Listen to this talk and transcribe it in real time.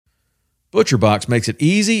ButcherBox makes it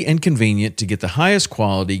easy and convenient to get the highest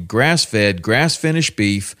quality grass-fed, grass-finished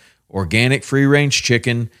beef, organic free-range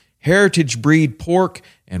chicken, heritage breed pork,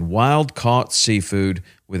 and wild-caught seafood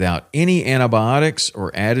without any antibiotics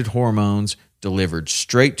or added hormones, delivered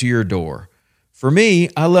straight to your door. For me,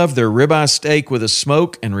 I love their ribeye steak with a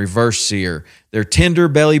smoke and reverse sear, their tender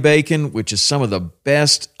belly bacon, which is some of the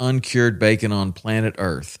best uncured bacon on planet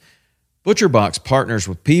Earth. ButcherBox partners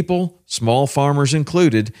with people, small farmers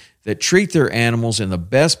included, that treat their animals in the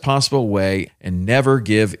best possible way and never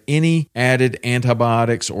give any added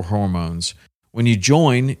antibiotics or hormones. When you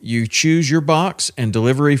join, you choose your box and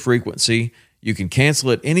delivery frequency. You can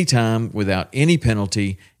cancel at any time without any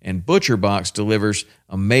penalty, and ButcherBox delivers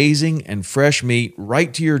amazing and fresh meat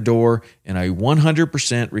right to your door in a 100%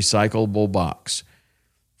 recyclable box.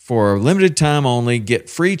 For a limited time only,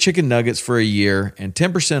 get free chicken nuggets for a year and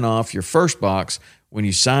 10% off your first box when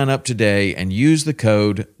you sign up today and use the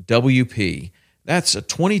code WP. That's a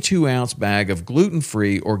 22-ounce bag of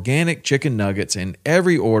gluten-free organic chicken nuggets in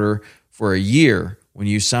every order for a year when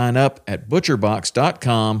you sign up at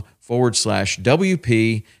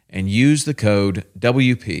butcherbox.com/WP and use the code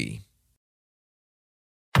WP.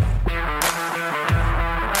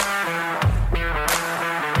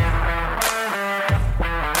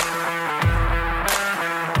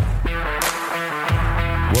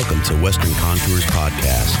 Welcome to Western Contours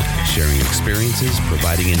Podcast, sharing experiences,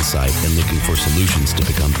 providing insight, and looking for solutions to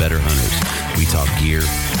become better hunters. We talk gear,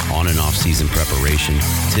 on and off season preparation,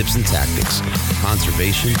 tips and tactics,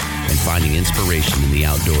 conservation, and finding inspiration in the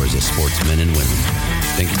outdoors as sportsmen and women.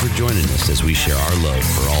 Thank you for joining us as we share our love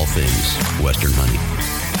for all things Western hunting.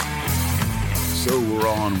 So we're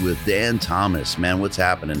on with Dan Thomas. Man, what's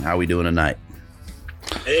happening? How are we doing tonight?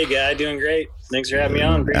 Hey, guy, doing great. Thanks for having me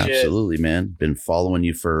on. Appreciate it. Absolutely, man. Been following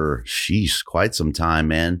you for, quite some time,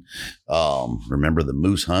 man. Remember the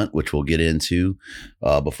moose hunt, which we'll get into.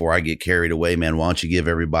 Before I get carried away, man, why don't you give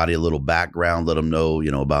everybody a little background, let them know,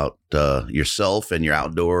 about yourself and your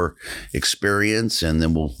outdoor experience, and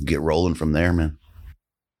then we'll get rolling from there, man.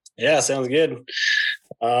 Yeah, sounds good.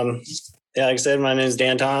 Yeah, like I said, my name is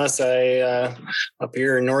Dan Thomas. I up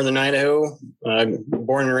here in northern Idaho,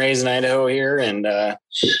 born and raised in Idaho here, and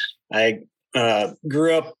I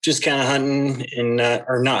grew up just kind of hunting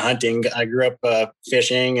or not hunting. I grew up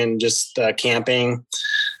fishing and just camping.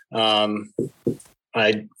 I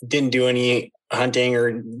didn't do any hunting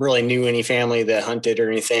or really knew any family that hunted or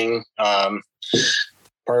anything.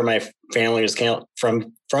 Part of my family was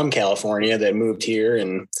from California that moved here,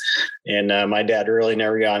 and my dad really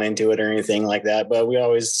never got into it or anything like that. But we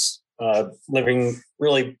always living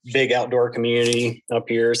really big outdoor community up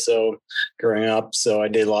here. So growing up, so I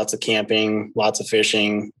did lots of camping, lots of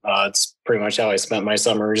fishing. It's pretty much how I spent my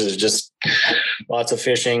summers, is just lots of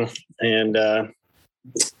fishing. And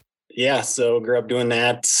yeah, so grew up doing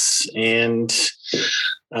that, and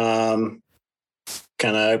kind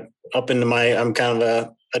of up into I'm kind of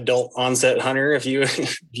a adult onset hunter, if you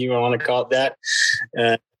want to call it that.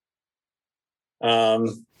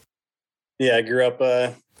 Yeah, I grew up,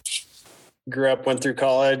 went through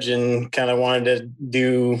college, and kind of wanted to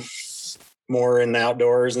do more in the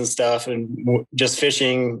outdoors and stuff, and just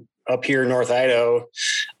fishing up here in North Idaho.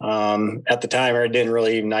 At the time, I didn't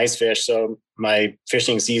really even ice fish, so my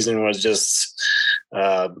fishing season was just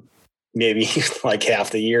maybe like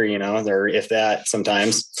half the year, or if that,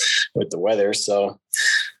 sometimes with the weather. So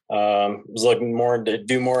was looking more to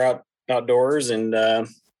do more outdoors, and a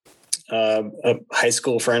high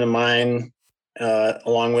school friend of mine,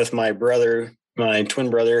 along with my twin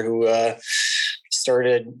brother, who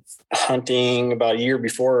started hunting about a year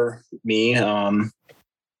before me, kind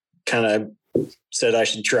of said I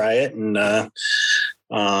should try it. And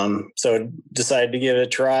so decided to give it a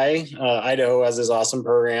try. Idaho has this awesome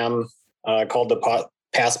program called the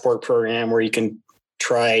Passport Program, where you can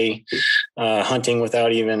try hunting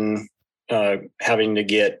without even having to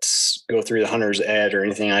go through the hunter's ed or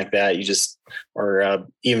anything like that. You just, or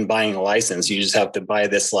even buying a license, you just have to buy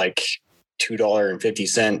this like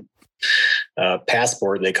 $2.50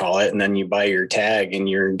 passport, they call it, and then you buy your tag and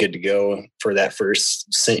you're good to go for that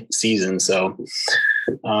first season. So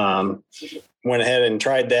went ahead and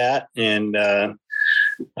tried that, and that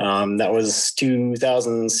was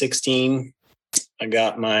 2016. I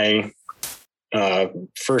got my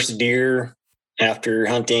first deer after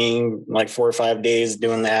hunting like 4 or 5 days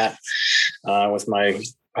doing that with my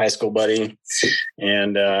high school buddy,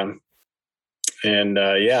 and yeah,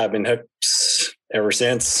 I've been hooked ever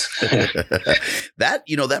since. That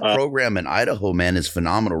program in Idaho, man, is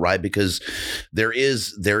phenomenal, right? Because there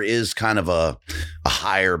is kind of a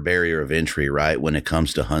higher barrier of entry, right, when it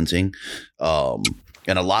comes to hunting.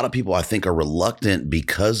 And a lot of people, I think, are reluctant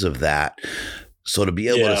because of that. So to be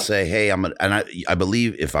able to say, hey, I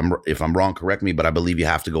believe if I'm wrong, correct me, but I believe you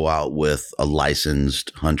have to go out with a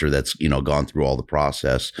licensed hunter that's, gone through all the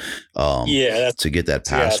process to get that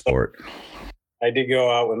passport. I did go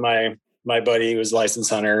out with my buddy who was a licensed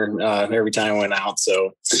hunter every time I went out.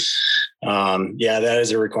 So that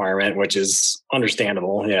is a requirement, which is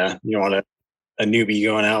understandable. Yeah. You don't want a newbie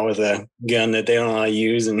going out with a gun that they don't know how to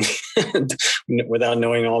use and without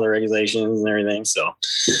knowing all the regulations and everything. So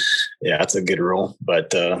it's a good rule, but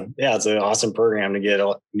it's an awesome program to get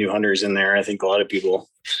new hunters in there. I think a lot of people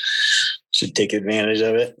should take advantage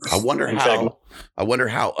of it. I wonder how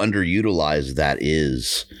underutilized that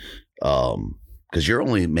is. Cause you're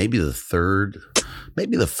only maybe the third,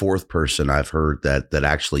 maybe the fourth person I've heard that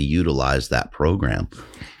actually utilized that program.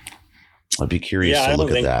 I'd be curious to look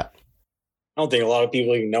at that. I don't think a lot of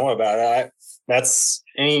people even know about it. That's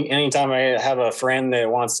anytime I have a friend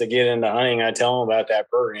that wants to get into hunting, I tell them about that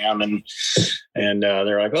program and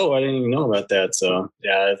they're like, oh, I didn't even know about that. So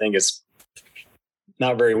I think it's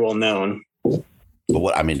not very well known. But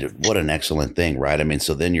what an excellent thing, right? I mean,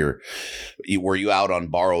 so then were you out on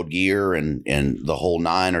borrowed gear and the whole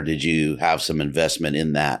nine, or did you have some investment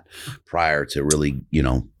in that prior to really,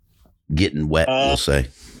 getting wet, we'll say?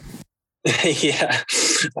 Yeah,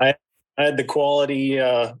 I had the quality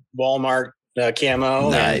Walmart camo.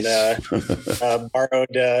 Nice. And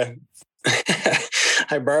borrowed.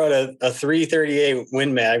 I borrowed a 338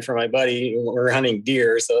 Win Mag from my buddy. We're hunting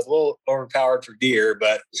deer, so it's a little overpowered for deer,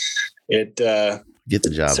 but it get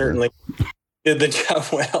the job certainly did the job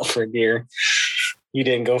well for deer. He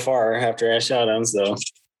didn't go far after I shot him, so.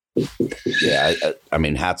 Yeah, I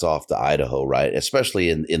mean, hats off to Idaho, right? Especially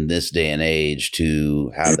in this day and age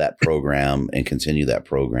to have that program and continue that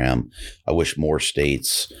program. I wish more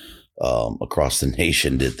states across the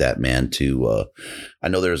nation did that, man. I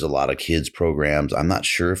know there's a lot of kids programs. I'm not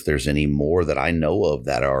sure if there's any more that I know of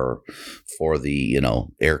that are for the,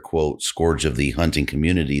 air quote, scourge of the hunting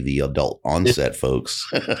community, the adult onset folks.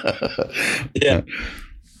 Yeah.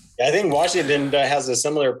 I think Washington has a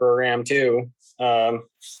similar program too.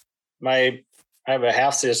 I have a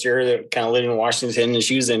half sister that kind of lived in Washington, and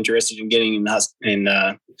she was interested in getting in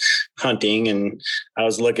hunting, and I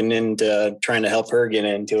was looking into trying to help her get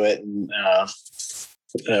into it. And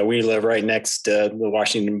we live right next to the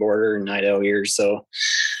Washington border in Idaho here, so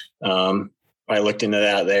I looked into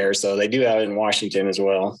that there. So they do have it in Washington as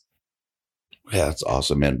well. Yeah, that's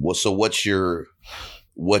awesome, man. Well, so what's your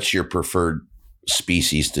preferred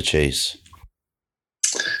species to chase?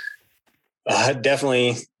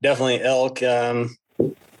 Definitely elk.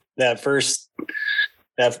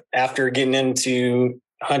 After getting into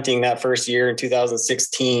hunting that first year in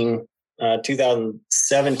 2016,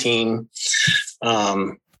 2017,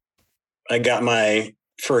 I got my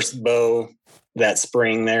first bow that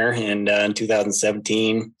spring there in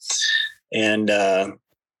 2017, and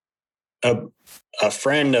a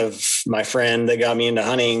friend of my friend that got me into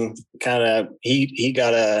hunting, he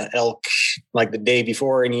got a elk like the day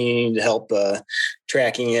before, and he needed help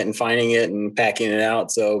tracking it and finding it and packing it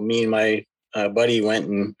out. So me and my buddy went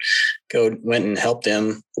and helped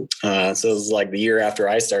him. So it was like the year after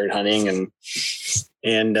I started hunting,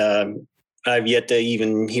 and I've yet to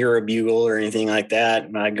even hear a bugle or anything like that.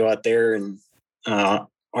 And I go out there and on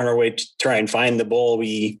our way to try and find the bull,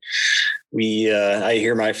 I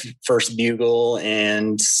hear my first bugle,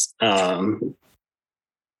 and a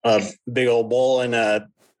big old bull and a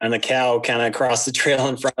cow kind of crossed the trail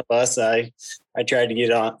in front of us. I tried to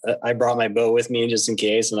get on. I brought my bow with me just in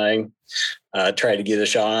case, and I tried to get a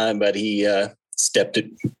shot on it, but he stepped it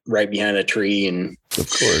right behind a tree, and of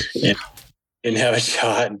course didn't have a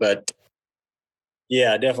shot. But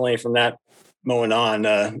yeah, definitely from that moment on,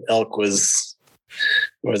 elk was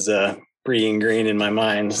pretty ingrained in my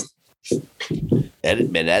mind.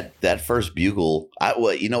 That first bugle,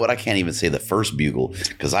 you know what? I can't even say the first bugle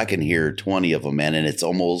because I can hear 20 of them, man, and it's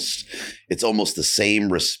almost the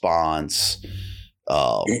same response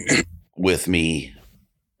with me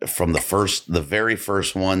from the very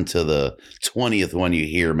first one to the 20th one you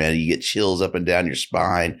hear, man. You get chills up and down your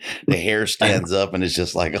spine, the hair stands up, and it's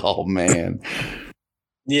just like, oh man.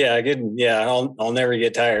 Yeah, I'll never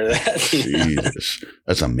get tired of that. Jesus,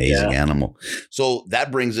 that's an amazing animal. So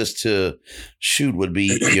that brings us to would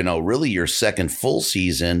be, really your second full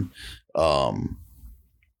season in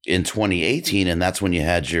 2018, and that's when you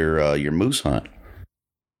had your moose hunt.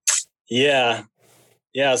 Yeah.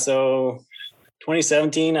 So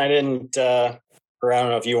 2017, I didn't. Or I don't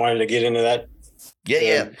know if you wanted to get into that.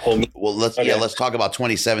 Yeah. Well, let's talk about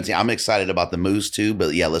 2017. I'm excited about the moose too,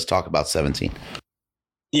 but let's talk about 17.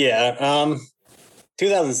 Yeah.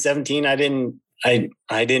 2017, I didn't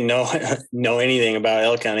know anything about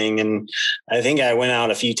elk hunting, and I think I went out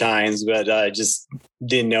a few times, but I just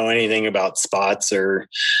didn't know anything about spots or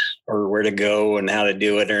where to go and how to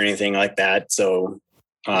do it or anything like that. So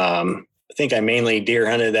I think I mainly deer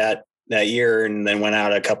hunted that year, and then went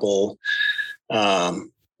out a couple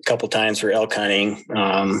times for elk hunting.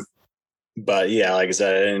 But yeah, like I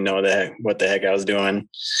said, I didn't know what the heck I was doing.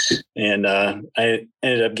 And I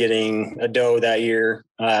ended up getting a doe that year.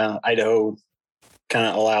 Idaho kind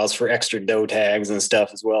of allows for extra doe tags and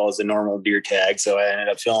stuff as well as a normal deer tag. So I ended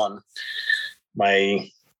up filling my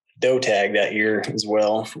doe tag that year as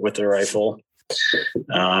well with the rifle.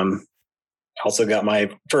 Also got my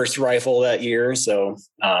first rifle that year. So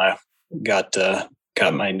got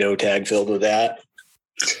my doe tag filled with that.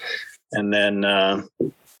 And then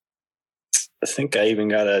I think I even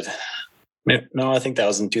got I think that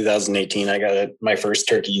was in 2018. I got my first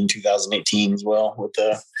turkey in 2018 as well with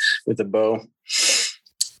the bow.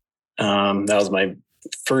 That was my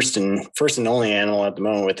first and only animal at the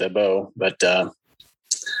moment with the bow. But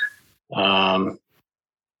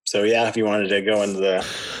so yeah, if you wanted to go into the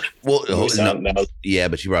yeah,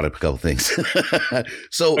 but you brought up a couple things.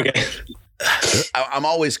 So okay. I'm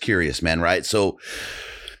always curious, man. Right? So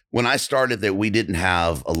when I started, that we didn't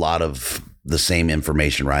have a lot of the same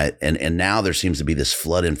information, right? And now there seems to be this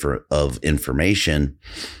flood of information,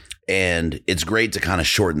 and it's great to kind of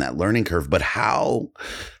shorten that learning curve. But how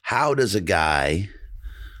does a guy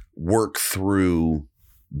work through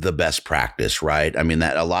the best practice, right? I mean,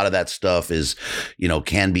 that a lot of that stuff is,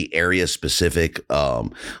 can be area specific. A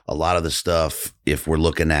lot of the stuff, if we're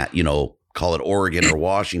looking at, call it Oregon or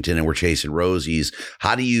Washington, and we're chasing rosies,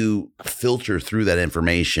 how do you filter through that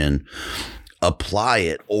information, apply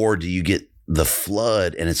it, or do you get the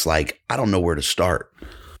flood and it's like, I don't know where to start?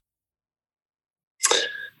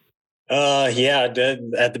 Yeah,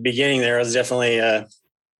 at the beginning there was definitely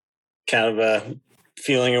kind of a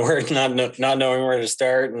feeling of where not knowing where to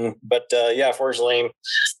start. But yeah, fortunately,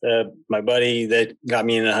 my buddy that got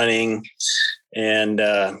me into hunting and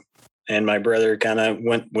my brother kind of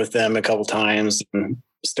went with them a couple times and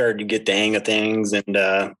started to get the hang of things. And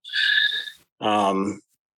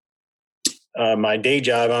my day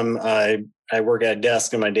job, I work at a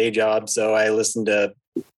desk in my day job, so I listen to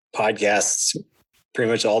podcasts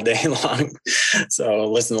pretty much all day long. So I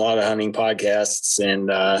listen to a lot of hunting podcasts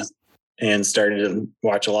and started to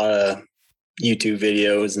watch a lot of YouTube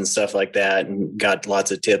videos and stuff like that, and got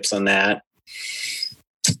lots of tips on that.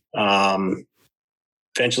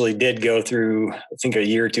 Eventually did go through, I think a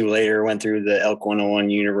year or two later, went through the Elk 101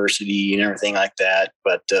 University and everything like that.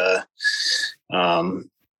 But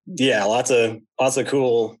yeah, lots of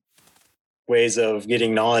cool ways of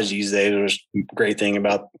getting knowledge these days. There's a great thing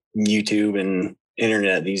about YouTube and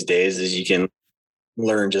internet these days is you can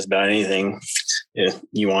learn just about anything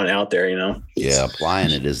you want out there, Yeah,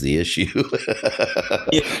 applying it is the issue.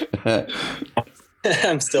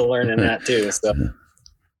 I'm still learning that too. So.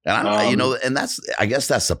 And and I guess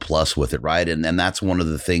that's a plus with it, right? And that's one of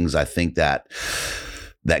the things I think that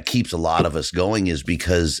keeps a lot of us going, is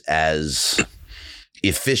because as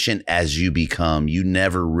efficient as you become, you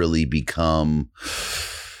never really become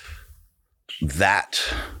that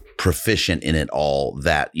proficient in it all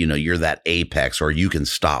that, you're that apex or you can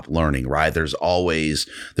stop learning, right? There's always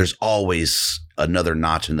another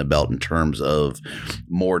notch in the belt in terms of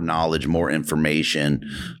more knowledge, more information,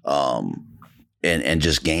 and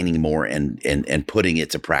just gaining more and putting it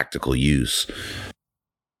to practical use.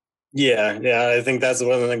 Yeah. I think that's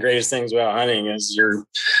one of the greatest things about hunting is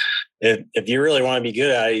if you really want to be good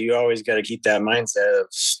at it, you always got to keep that mindset of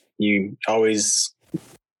you always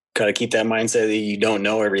got to keep that mindset that you don't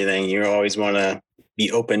know everything. You always want to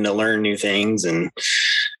be open to learn new things, and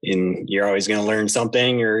you're always going to learn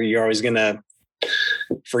something, or you're always going to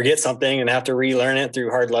forget something and have to relearn it through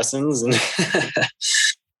hard lessons. And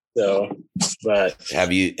so, but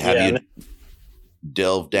have you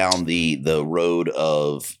delved down the road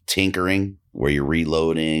of tinkering where you're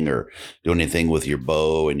reloading or doing anything with your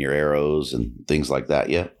bow and your arrows and things like that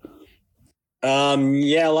yet?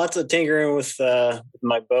 Yeah, lots of tinkering with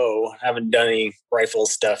my bow. Haven't done any rifle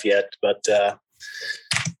stuff yet, but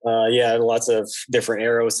yeah, lots of different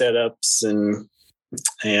arrow setups and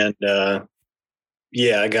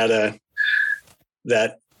yeah,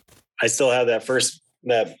 I still have that first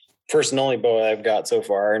and only bow I've got so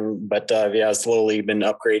far, but I've slowly been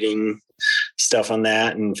upgrading stuff on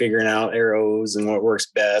that and figuring out arrows and what works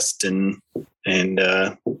best and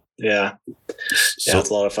yeah, it's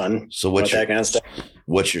a lot of fun. So what's that kind of stuff?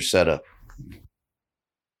 What's your setup?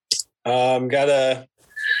 Got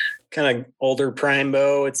kind of older prime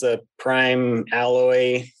bow. It's a prime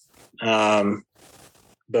alloy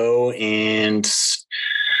bow and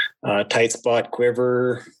tight spot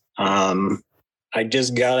quiver. I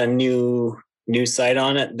just got a new sight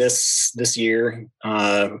on it this year,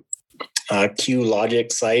 Q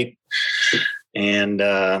Logic sight, and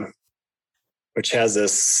which has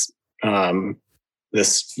this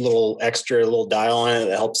little extra little dial on it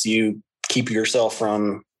that helps you keep yourself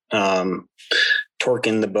from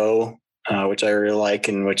torquing the bow, which I really like,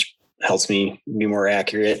 and which helps me be more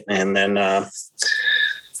accurate. And then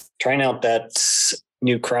trying out that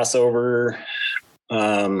new crossover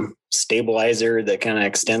stabilizer that kind of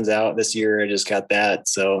extends out this year. I just got that.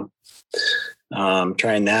 So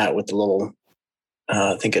trying that with a little,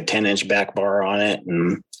 I think a 10-inch back bar on it.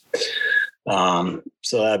 And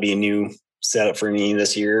so that'd be a new setup for me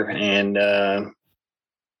this year. And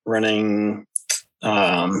running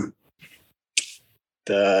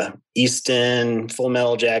the Easton Full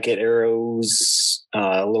Metal Jacket arrows,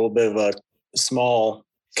 a little bit of a small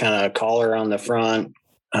kind of collar on the front,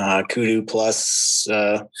 Kudu Plus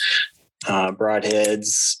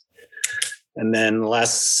broadheads. And then the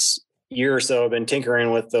last year or so, I've been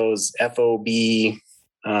tinkering with those FOB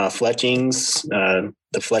fletchings, the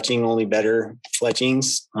fletching only better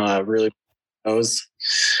fletchings. Really, those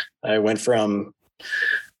I went from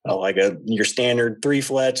like your standard 3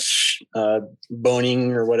 fletch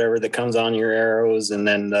boning or whatever that comes on your arrows, and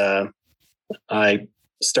then I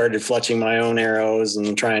started fletching my own arrows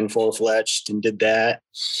and trying full fletched, and did that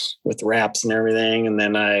with wraps and everything. And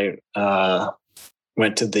then I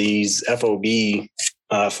went to these FOB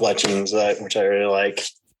fletchings, which I really like.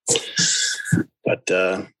 But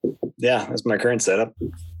yeah, that's my current setup.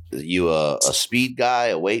 Are you a speed guy,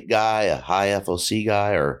 a weight guy, a high FOC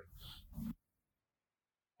guy, or?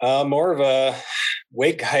 More of a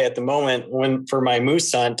weight guy at the moment. When for my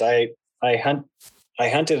moose hunt, I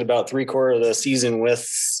hunted about 3/4 of the season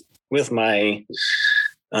with my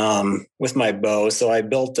bow. So I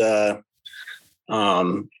built like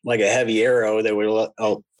a heavy arrow that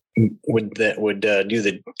would do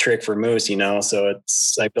the trick for moose, So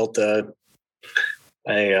I built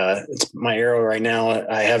it's my arrow right now.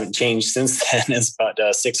 I haven't changed since then. It's about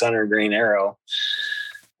a 600 grain arrow.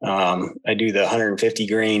 I do the 150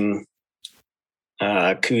 grain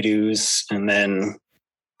kudus, and then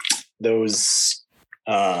those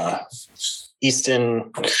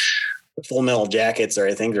Easton Full Metal Jackets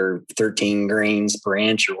I think are 13 grains per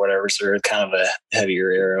inch or whatever, so they're kind of a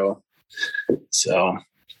heavier arrow. So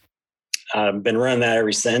I've been running that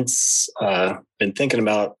ever since. Been thinking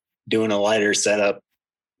about doing a lighter setup,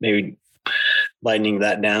 maybe lightening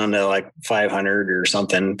that down to like 500 or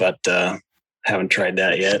something, but haven't tried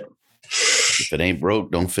that yet. If it ain't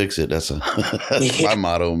broke, don't fix it. That's my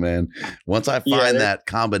motto, man. Once I find that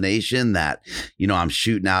combination that, I'm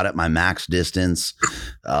shooting out at my max distance,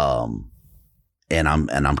 and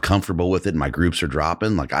I'm comfortable with it, and my groups are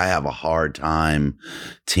dropping, like I have a hard time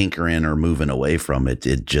tinkering or moving away from it.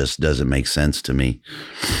 It just doesn't make sense to me.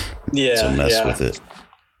 To mess with it.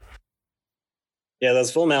 Yeah,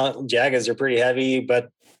 those Full Metal Jackets are pretty heavy, but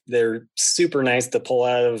they're super nice to pull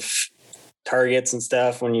out of targets and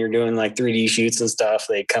stuff. When you're doing like 3D shoots and stuff,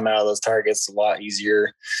 they come out of those targets a lot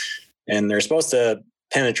easier, and they're supposed to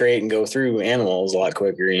penetrate and go through animals a lot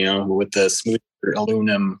quicker, with the smooth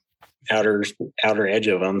aluminum outer edge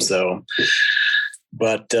of them. So,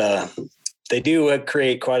 but they do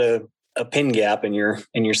create quite a pin gap in your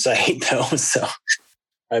sight though. So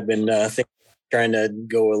I've been trying to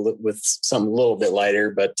go with something a little bit lighter,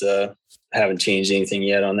 but haven't changed anything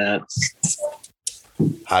yet on that.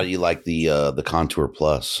 How do you like the Contour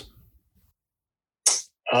Plus?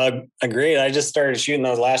 Great. I just started shooting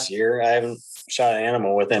those last year. I haven't shot an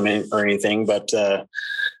animal with them or anything, but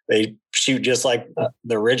they shoot just like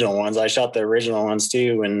the original ones. I shot the original ones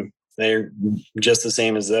too, and they're just the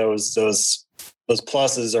same as those. Those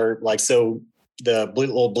pluses are like, so the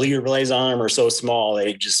little bleeder blades on them are so small,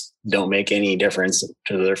 they just don't make any difference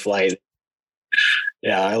to their flight.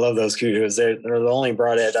 Yeah, I love those kudus. They're the only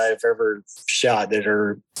broadhead I've ever shot that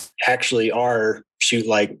actually shoot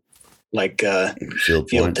like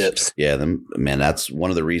field tips. Yeah, man, that's one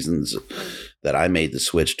of the reasons that I made the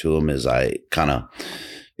switch to them. Is I kind of,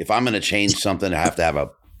 if I'm going to change something, I have to have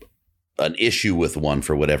an issue with one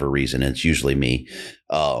for whatever reason. It's usually me.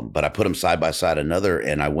 But I put them side by side another,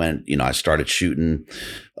 and I went, I started shooting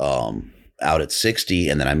out at 60,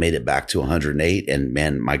 and then I made it back to 108. And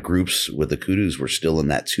man, my groups with the kudus were still in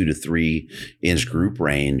that 2 to 3 inch group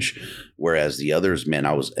range. Whereas the others, man,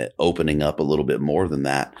 I was opening up a little bit more than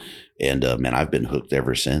that. And man, I've been hooked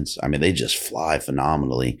ever since. I mean, they just fly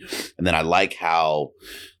phenomenally. And then I like how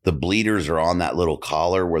the bleeders are on that little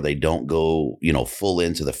collar where they don't go, full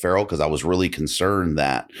into the ferrule. Cause I was really concerned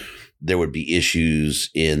that there would be issues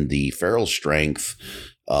in the ferrule strength,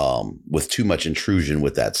 with too much intrusion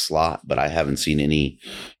with that slot, but I haven't seen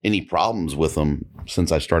any problems with them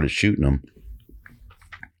since I started shooting them.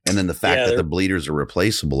 And then the fact that the bleeders are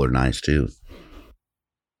replaceable are nice too.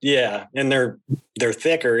 Yeah. And they're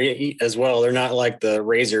thicker as well. They're not like the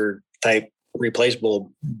razor type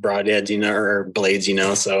replaceable broadheads, or blades,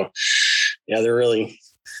 so yeah, they're really,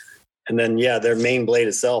 and then, their main blade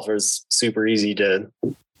itself is super easy to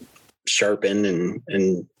sharpen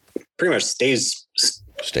and pretty much stays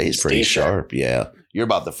pretty sharp. Yeah. You're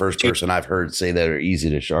about the first person I've heard say that are easy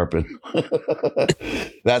to sharpen.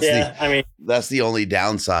 That's the only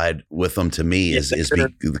downside with them to me is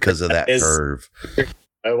because of that curve.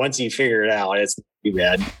 Once you figure it out, it's not too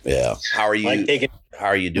bad. Yeah. How are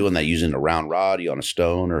you doing that? Using a round rod? Are you on a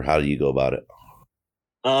stone, or how do you go about it?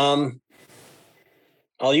 I'll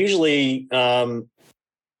usually kind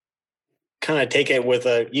of take it with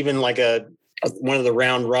one of the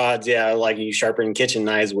round rods. Yeah. Like you sharpen kitchen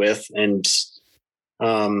knives with. And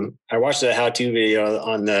I watched a how-to video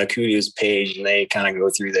on the Kudu's page, and they kind of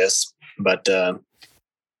go through this, but I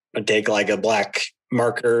take like a black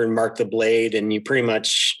marker and mark the blade, and you pretty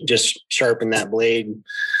much just sharpen that blade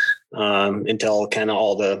until kind of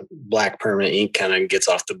all the black permanent ink kind of gets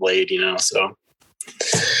off the blade, so.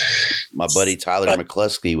 My buddy Tyler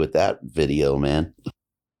McCluskey with that video, man.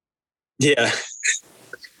 Yeah.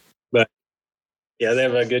 But yeah, they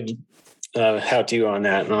have a good how-to on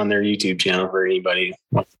that and on their YouTube channel for anybody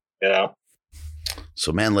who wants to check it out.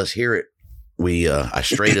 So man, let's hear it. I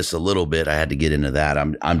strayed us a little bit. I had to get into that.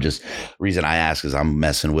 I'm just, reason I ask is I'm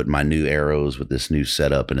messing with my new arrows with this new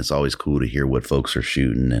setup, and it's always cool to hear what folks are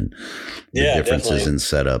shooting and the differences definitely in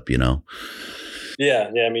setup,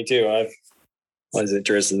 Yeah. Yeah. Me too. I was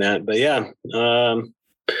interested in that, but yeah.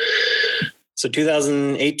 So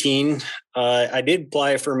 2018, I did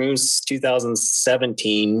apply for Moose.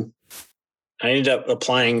 2017, I ended up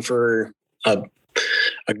applying for a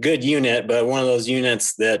good unit, but one of those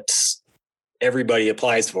units that everybody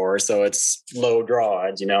applies for. So it's low draw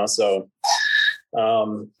odds, So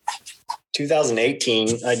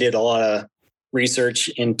 2018, I did a lot of research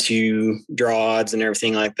into draw odds and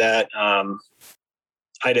everything like that.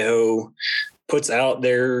 Idaho puts out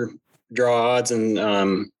their draw odds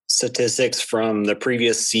and statistics from the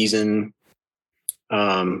previous season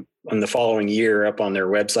and the following year up on their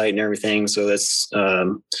website and everything. So that's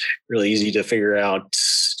really easy to figure out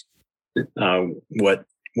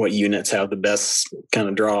what units have the best kind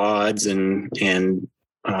of draw odds and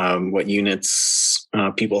what units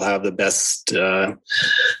people have the best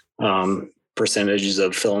percentages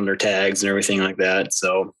of filling their tags and everything like that.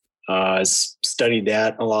 So I studied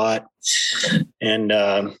that a lot and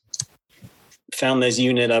found this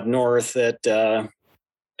unit up north that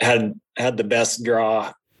had the best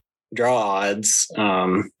draw odds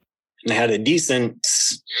and had a decent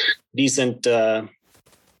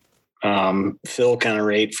fill kind of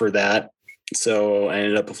rate for that. So I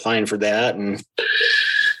ended up applying for that, and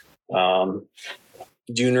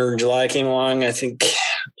June or July came along. I think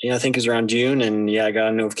it was around June, and I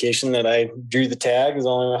got a notification that I drew the tag. It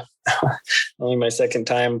was only my second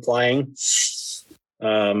time applying,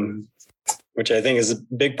 which I think is a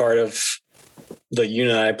big part of the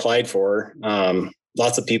unit I applied for.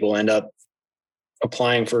 Lots of people end up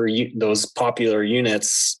applying for those popular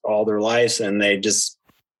units all their lives, and they just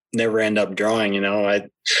never end up drawing.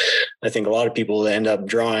 I think a lot of people end up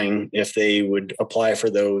drawing if they would apply for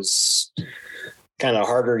those kind of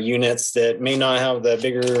harder units that may not have the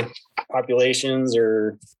bigger populations,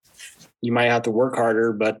 or you might have to work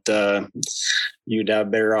harder, but you'd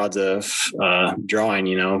have better odds of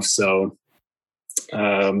drawing, So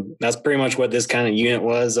that's pretty much what this kind of unit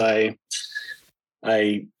was. I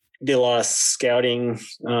did a lot of scouting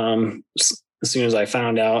as soon as I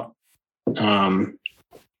found out.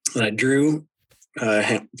 I drew,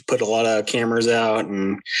 put a lot of cameras out,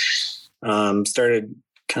 and started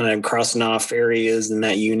kind of crossing off areas in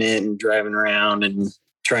that unit and driving around and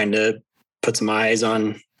trying to put some eyes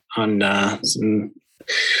on some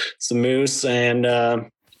moose. And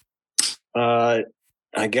I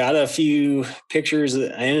got a few pictures. I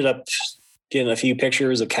ended up getting a few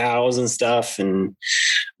pictures of cows and stuff,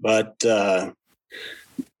 but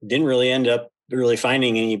didn't really end up really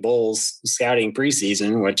finding any bulls scouting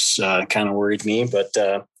preseason, which kind of worried me. But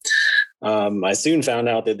I soon found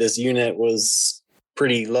out that this unit was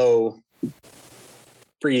pretty low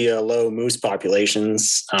moose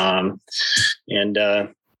populations, and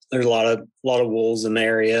there's a lot of wolves in the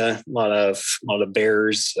area, a lot of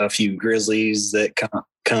bears, a few grizzlies that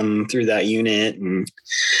come through that unit and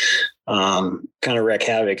kind of wreak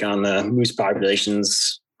havoc on the moose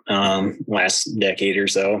populations last decade or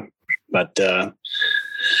so. But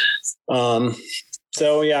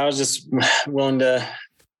so yeah, I was just willing to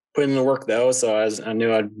put in the work though. So I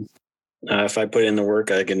knew I'd if I put in the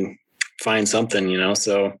work, I can find something, you know.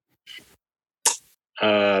 So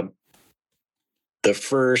the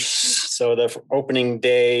opening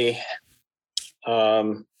day,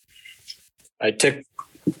 I took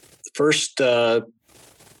first I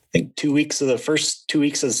think 2 weeks of the first 2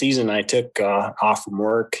 weeks of the season I took off from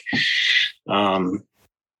work.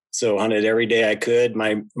 So hunted every day I could.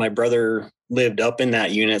 My brother lived up in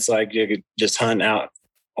that unit, so I could just hunt out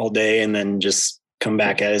all day and then just come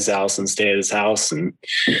back at his house and stay at his house. And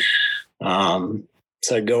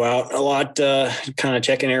so I'd go out a lot, kind of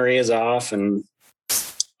checking areas off. And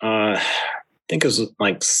I think it was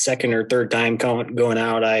like second or third time going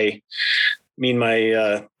out. Me and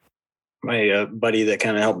my buddy that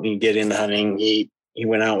kind of helped me get into hunting, he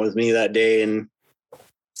went out with me that day, and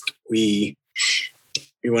we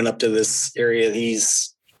went up to this area.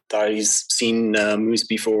 He's seen moose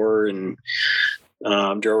before, and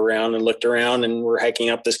drove around and looked around, and we're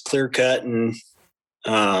hiking up this clear cut. And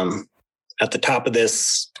at the top of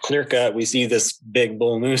this clear cut, we see this big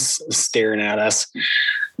bull moose staring at us.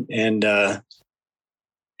 And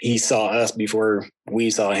he saw us before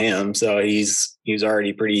we saw him. So he was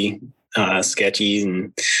already pretty sketchy.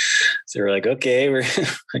 And so we're like, okay,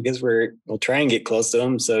 I guess we'll try and get close to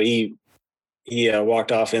him. So he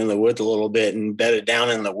walked off into the woods a little bit and bedded down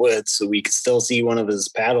in the woods so we could still see one of his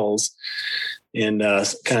paddles, and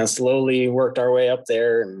kind of slowly worked our way up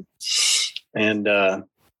there and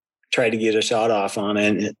tried to get a shot off on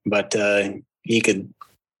it. But he could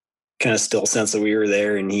kind of still sense that we were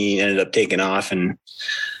there, and he ended up taking off and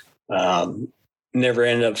never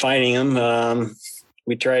ended up finding him.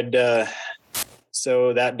 We tried,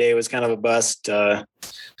 so that day was kind of a bust.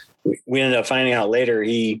 We ended up finding out later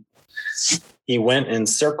he went and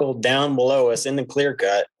circled down below us in the clear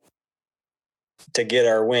cut to get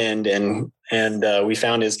our wind. And we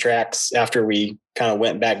found his tracks after we kind of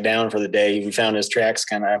went back down for the day. We found his tracks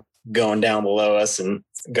kind of going down below us and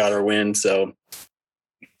got our wind. So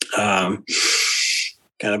kind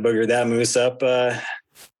of boogered that moose up.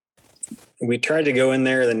 We tried to go in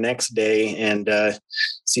there the next day and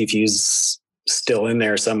see if he was still in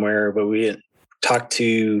there somewhere, but we talked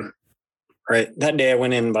to, right, that day I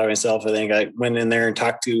went in by myself. I think I went in there and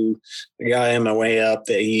talked to a guy on my way up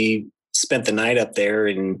that he spent the night up there,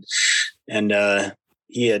 and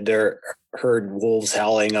he had heard wolves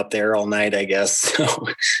howling up there all night, I guess. So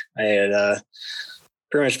I had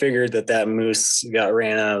pretty much figured that moose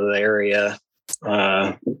ran out of the area.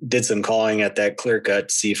 Did some calling at that clear cut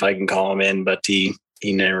to see if I can call him in, but he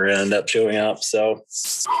never ended up showing up. So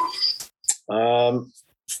the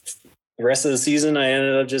rest of the season I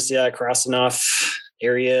ended up just crossing off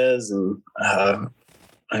areas, and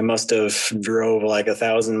I must have drove like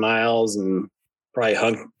 1,000 miles and probably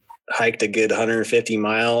hiked a good 150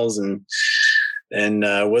 miles and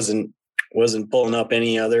wasn't pulling up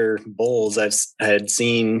any other bulls. I had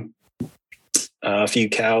seen a few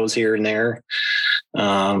cows here and there,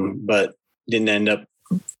 but didn't end up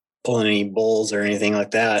pulling any bulls or anything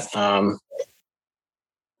like that. I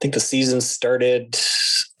think the season started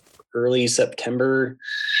early September.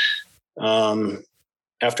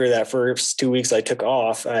 After that first 2 weeks I took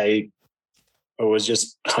off, I was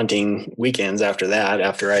just hunting weekends after that,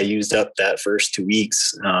 after I used up that first 2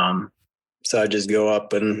 weeks. So I just go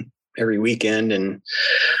up and every weekend and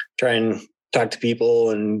try and talk to people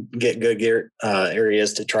and get good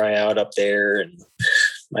areas to try out up there. And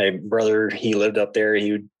my brother, he lived up there.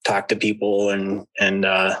 He would talk to people and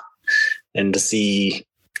to see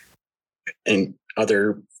and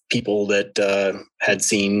other people that had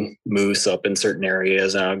seen moose up in certain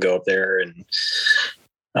areas. And I would go up there and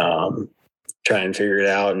try and figure it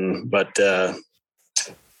out. But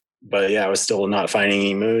yeah, I was still not finding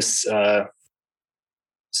any moose.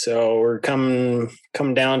 So we're come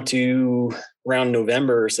down to around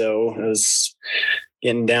November. So I was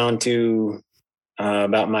getting down to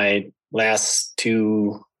about my last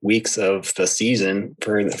 2 weeks of the season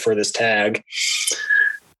for this tag.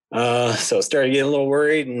 So I started getting a little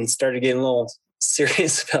worried and started getting a little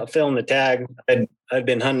serious about filling the tag. I'd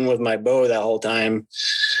been hunting with my bow that whole time.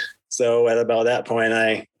 So at about that point,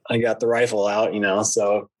 I got the rifle out,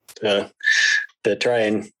 so to try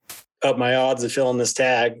and up my odds of filling this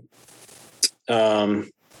tag. My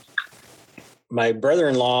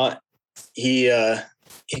brother-in-law, he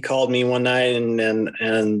called me one night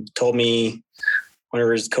and told me one of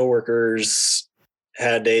his coworkers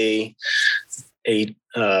had a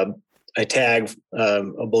I tagged a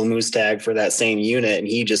bull moose tag for that same unit, and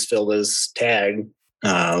he just filled his tag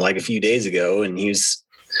like a few days ago, and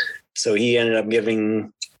so he ended up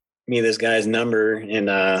giving me this guy's number, and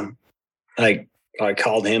I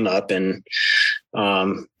called him up, and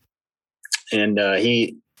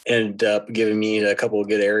he ended up giving me a couple of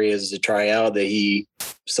good areas to try out that he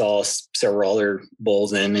saw several other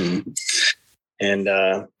bulls in, and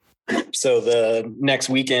so the next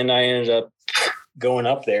weekend I ended up going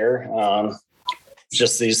up there,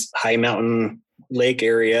 just these high mountain lake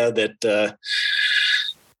area that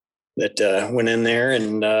went in there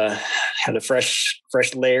and had a fresh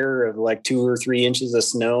layer of like 2 or 3 inches of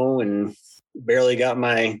snow, and barely got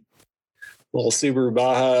my little Subaru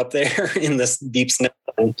Baja up there in this deep snow.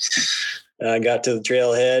 I got to the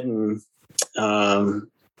trailhead, and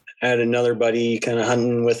had another buddy kind of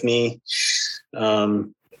hunting with me.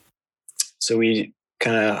 So we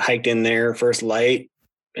kind of hiked in there first light,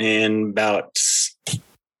 and about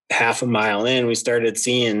half a mile in, we started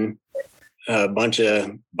seeing a bunch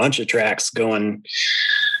of tracks going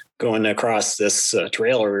across this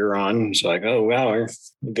trail we were on. It's like, oh wow, we're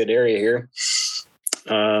in a good area here.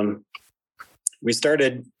 We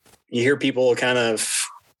started, you hear people kind of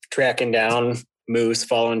tracking down moose,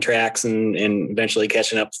 following tracks, and eventually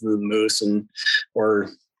catching up to the moose or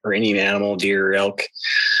any animal, deer or elk.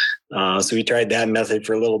 So we tried that method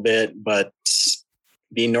for a little bit, but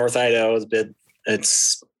being North Idaho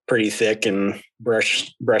it's pretty thick and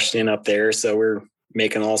brushed in up there. So we're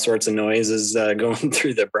making all sorts of noises, going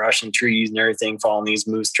through the brush and trees and everything, following these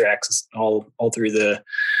moose tracks all through the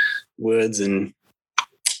woods. And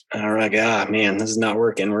we're like, man, this is not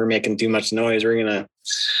working. We're making too much noise. We're going to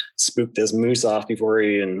spook this moose off before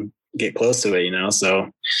we even get close to it,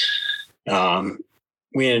 So,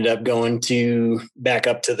 we ended up going back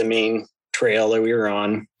up to the main trail that we were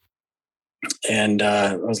on. And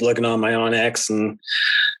I was looking on my OnX and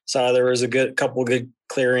saw there was a couple good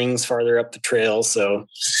clearings farther up the trail. So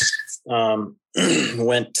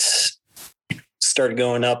started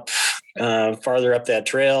going up farther up that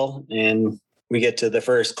trail, and we get to the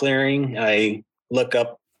first clearing. I look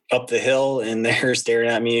up the hill, and they're staring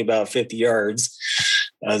at me about 50 yards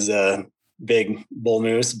as a big bull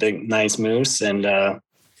moose, big nice moose. And I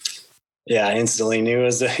instantly knew it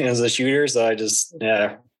was a shooter. So I just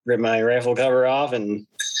ripped my rifle cover off and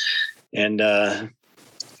got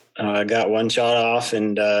one shot off.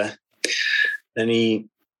 And then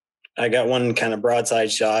I got one kind of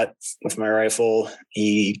broadside shot with my rifle.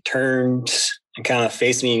 He turned and kind of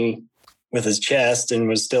faced me with his chest and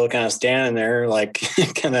was still kind of standing there, like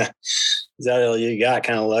kind of, is that all you got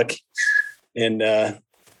kind of look. And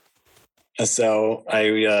so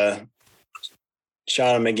I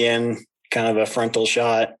shot him again, kind of a frontal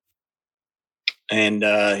shot. And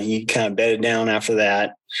he kind of bedded down after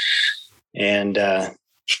that. And I'm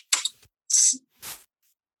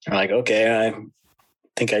like, okay, I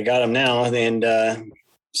think I got him now. And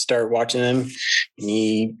start watching him. And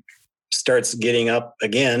he starts getting up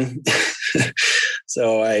again.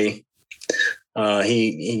 So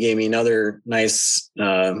he gave me another nice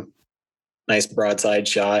broadside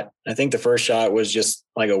shot. I think the first shot was just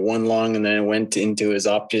like a one lung, and then it went into his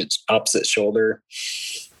opposite shoulder.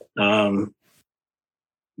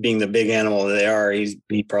 Being the big animal they are,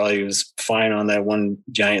 he probably was fine on that one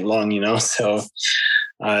giant lung, So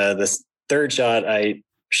this third shot, I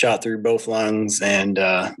shot through both lungs, and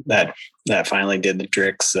that finally did the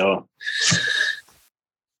trick. So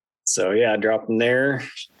yeah, I dropped him there.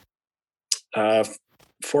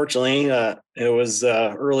 Fortunately, it was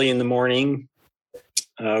early in the morning.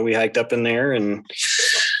 We hiked up in there, and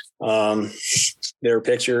there were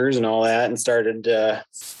pictures and all that, and started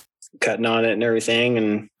cutting on it and everything.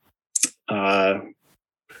 And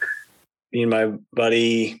me and my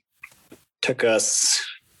buddy took us,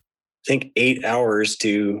 I think, 8 hours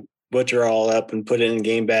to butcher all up and put it in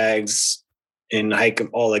game bags and hike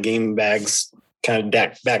all the game bags kind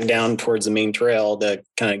of back down towards the main trail to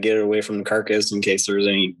kind of get it away from the carcass in case there was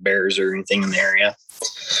any bears or anything in the area.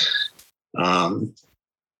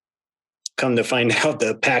 Come to find out,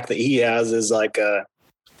 the pack that he has is like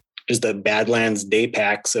just a Badlands day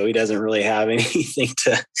pack, so he doesn't really have anything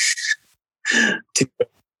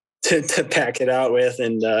to pack it out with.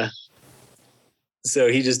 And so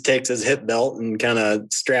he just takes his hip belt and kind of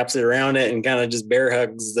straps it around it and kind of just bear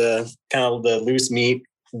hugs the kind of the loose meat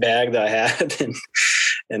bag that I had.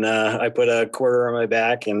 And I put a quarter on my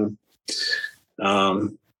back, and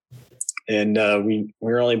we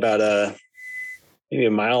were only about maybe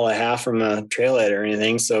a mile and a half from a trailhead or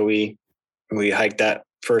anything. So we hiked that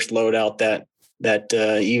first load out that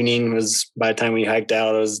evening. Was by the time we hiked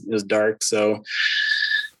out, it was dark. So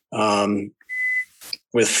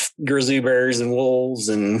with grizzly bears and wolves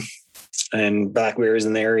and black bears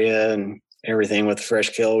in the area and everything with the fresh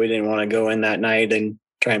kill. We didn't want to go in that night and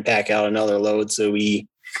try and pack out another load. So we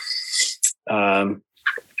got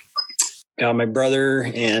my brother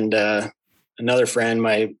and another friend.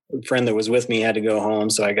 My friend that was with me had to go home,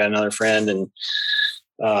 so I got another friend. And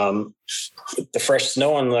the fresh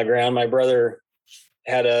snow on the ground, my brother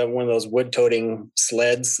had one of those wood toting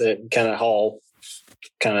sleds that kind of haul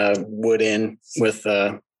kind of wood in with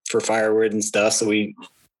for firewood and stuff. So we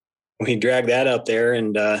dragged that up there,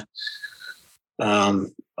 and I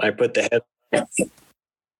put the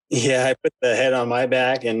head on my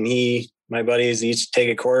back, and my buddies each take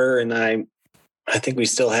a quarter, and I think we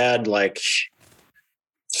still had like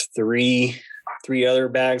three other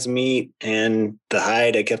bags of meat and the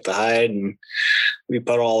hide. I kept the hide, and we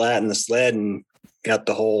put all that in the sled and got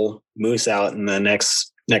the whole moose out in the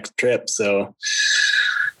next trip. So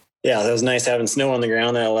yeah, that was nice having snow on the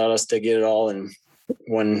ground. That allowed us to get it all in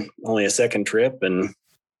only a second trip. And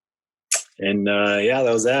yeah,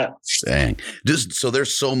 that was that. Dang. Just so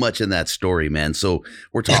there's so much in that story, man. So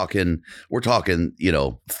we're talking,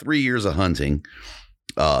 3 years of hunting,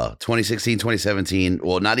 2016, 2017.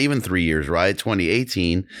 Well, not even 3 years, right?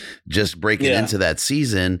 2018, just breaking into that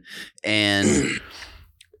season. And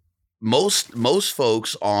most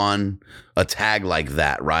folks on a tag like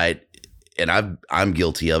that, right? And I'm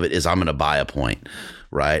guilty of it, is I'm going to buy a point,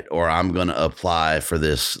 right? Or I'm going to apply for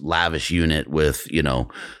this lavish unit with,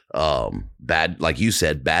 bad, like you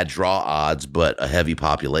said, bad draw odds, but a heavy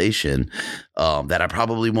population that I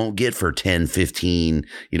probably won't get for 10, 15,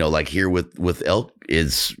 like here with elk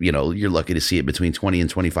is, you're lucky to see it between 20 and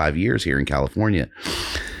 25 years here in California.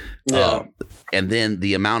 Yeah. And then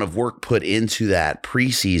the amount of work put into that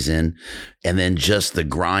preseason and then just the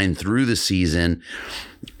grind through the season,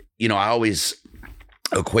 I always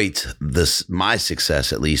equate my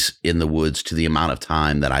success, at least in the woods, to the amount of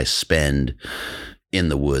time that I spend in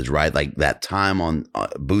the woods, right? Like that time on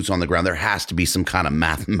boots on the ground, there has to be some kind of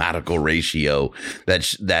mathematical ratio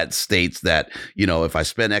that states that, if I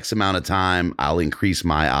spend X amount of time, I'll increase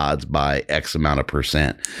my odds by X amount of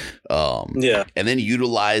percent. And then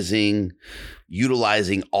utilizing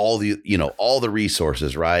all the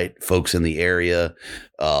resources, right? Folks in the area,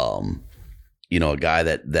 a guy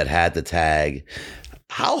that had the tag.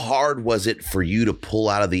 How hard was it for you to pull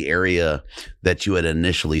out of the area that you had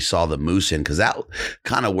initially saw the moose in? Because that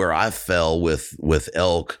kind of where I fell with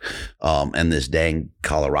elk and this dang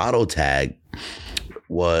Colorado tag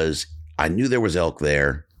was I knew there was elk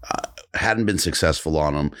there. Hadn't been successful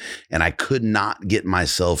on them, and I could not get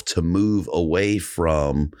myself to move away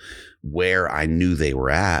from where I knew they were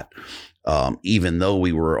at. Even though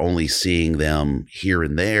we were only seeing them here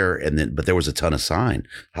and there, but there was a ton of sign.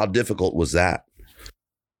 How difficult was that?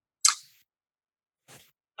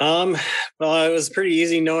 Well, it was pretty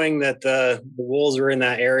easy knowing that the wolves were in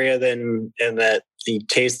that area, and that he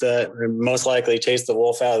most likely chased the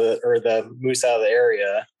wolf the moose out of the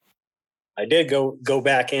area. I did go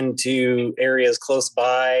back into areas close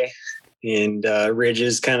by and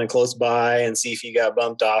ridges kind of close by and see if he got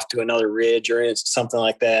bumped off to another ridge or something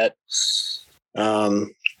like that. But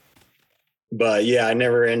yeah, I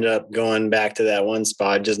never ended up going back to that one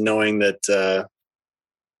spot, just knowing that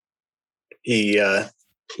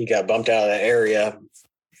he got bumped out of that area.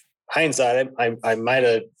 Hindsight, I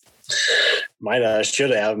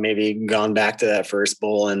should have maybe gone back to that first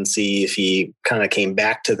bull and see if he kind of came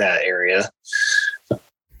back to that area.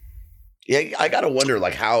 Yeah, I gotta wonder,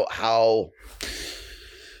 like how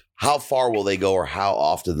far will they go, or how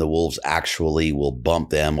often the wolves actually will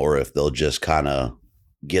bump them, or if they'll just kind of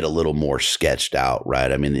get a little more sketched out,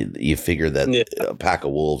 right? I mean, you figure that a pack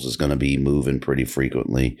of wolves is going to be moving pretty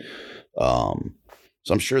frequently.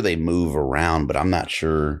 So I'm sure they move around, but I'm not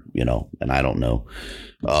sure, and I don't know.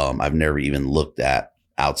 I've never even looked at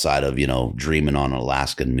outside of, dreaming on an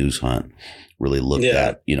Alaskan moose hunt, really looked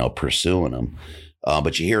at, pursuing them.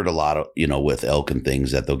 But you hear it a lot of, with elk and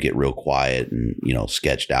things that they'll get real quiet and,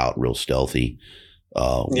 sketched out, real stealthy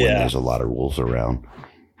when there's a lot of wolves around.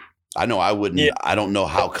 I know I wouldn't, I don't know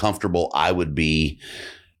how comfortable I would be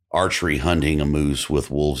archery hunting a moose with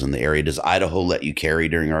wolves in the area. Does Idaho let you carry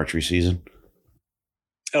during archery season?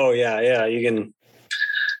 Oh yeah. You can,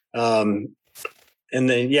 and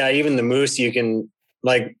then, even the moose, you can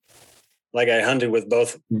like I hunted with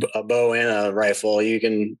both a bow and a rifle. You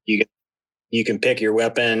can pick your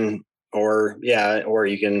weapon or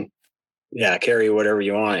you can, carry whatever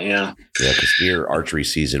you want. Yeah. Yeah. Cause here archery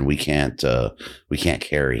season, we can't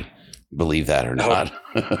carry, believe that or not.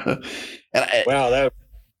 Wow.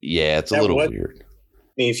 It's a little weird.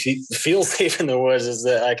 me feel safe in the woods is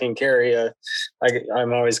that I can carry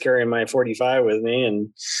I'm always carrying my 45 with me. And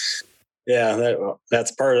yeah,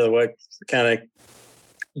 that's part of what kind of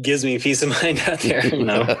gives me peace of mind out there.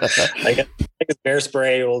 I guess bear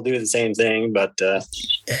spray will do the same thing, but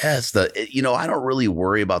yes, I don't really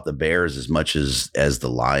worry about the bears as much as the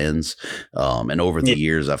lions. And over the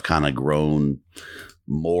years, I've kind of grown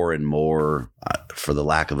more and more, for the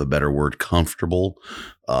lack of a better word, comfortable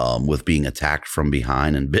with being attacked from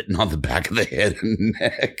behind and bitten on the back of the head and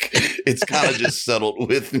neck. It's kind of just settled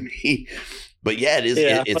with me. But yeah, it is.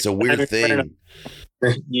 Yeah. It's a weird thing.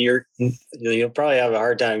 You'll probably have a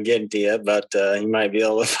hard time getting to you, but you might be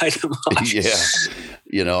able to fight them off.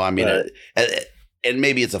 Yeah. And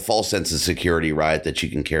maybe it's a false sense of security, right? That you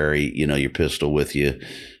can carry, your pistol with you.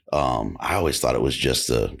 I always thought it was just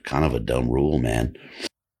a kind of a dumb rule, man.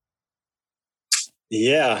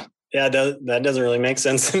 Yeah. Yeah. That doesn't really make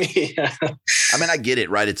sense to me. I mean, I get it,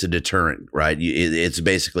 right? It's a deterrent, right? It's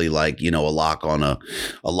basically like, a lock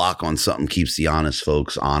on something keeps the honest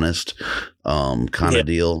folks honest, kind of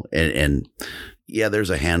deal. And yeah, there's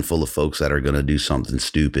a handful of folks that are going to do something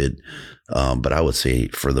stupid. But I would say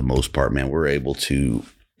for the most part, man, we're able to,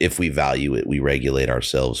 if we value it, we regulate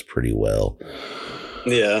ourselves pretty well.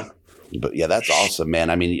 Yeah. But yeah, that's awesome, man.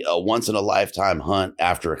 I mean, a once in a lifetime hunt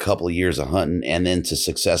after a couple of years of hunting, and then to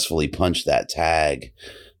successfully punch that tag.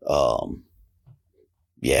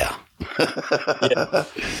 Yeah.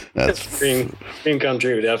 That's dream come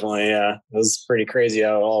true. Definitely. Yeah. It was pretty crazy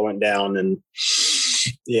how it all went down, and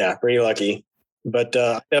yeah, pretty lucky, but,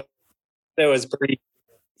 that was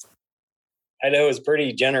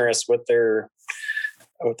pretty generous with their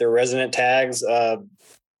resident tags.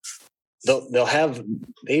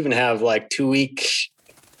 They even have like 2 week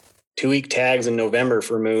tags in November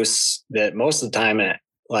for moose that most of the time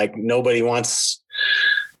like nobody wants.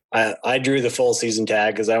 I drew the full season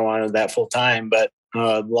tag because I wanted that full time, but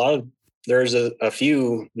there's a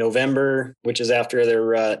few November, which is after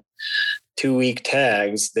their 2 week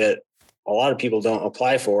tags, that a lot of people don't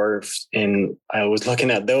apply for. And I was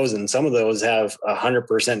looking at those, and some of those have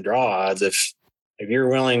 100% draw odds. If you're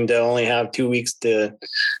willing to only have 2 weeks to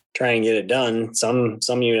try and get it done, some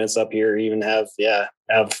units up here even have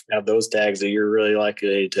those tags that you're really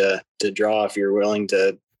likely to draw if you're willing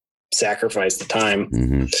to sacrifice the time.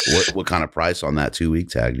 Mm-hmm. What kind of price on that 2 week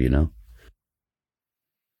tag, do you know?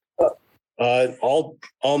 All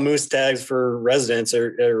moose tags for residents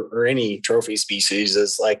or any trophy species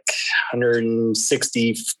is like $160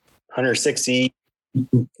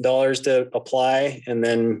 to apply, and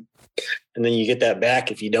then you get that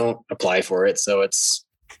back if you don't apply for it. So it's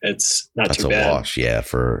not That's too bad. That's a wash, yeah,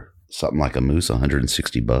 for something like a moose,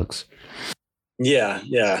 $160. Yeah.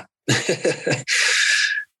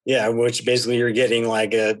 Yeah, which basically you're getting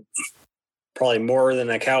like probably more than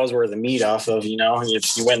a cow's worth of meat off of,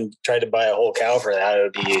 if you went and tried to buy a whole cow for that, it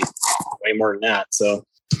would be way more than that. So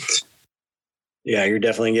yeah, you're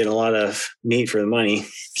definitely getting a lot of meat for the money.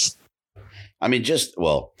 I mean,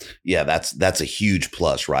 that's a huge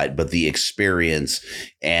plus, right? But the experience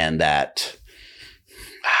and that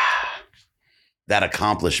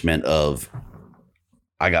accomplishment of,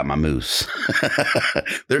 I got my moose.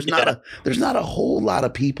 There's not a whole lot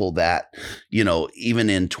of people that,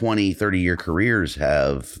 even in 20, 30 year careers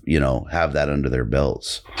have that under their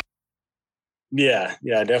belts. Yeah,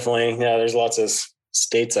 definitely. Yeah. There's lots of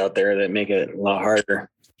states out there that make it a lot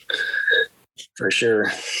harder for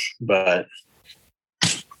sure. But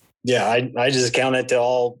yeah, I just count it to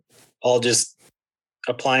all just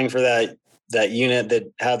applying for that unit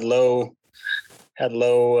that had low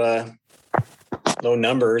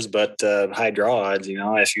numbers, but high draw odds.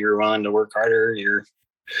 If you're willing to work harder, you're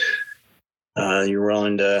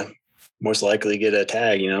willing to most likely get a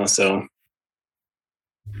tag. So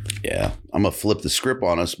yeah, I'm gonna flip the script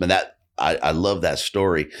on us, but I love that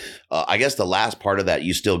story. I guess the last part of that,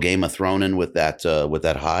 you still Game of Throning with that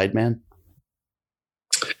hide, man.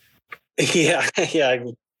 Yeah.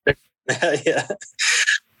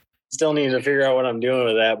 Still need to figure out what I'm doing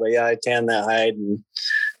with that, but yeah, I tan that hide, and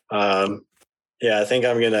I think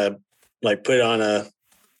I'm gonna like put it on a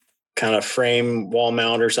kind of frame wall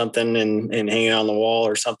mount or something and hang it on the wall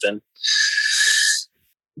or something.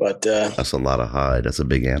 But that's a lot of hide. That's a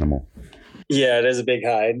big animal. Yeah, it is a big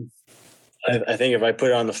hide. I think if I put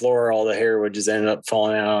it on the floor, all the hair would just end up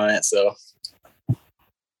falling out on it. So,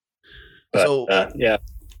 yeah.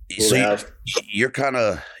 So you're kind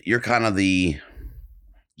of the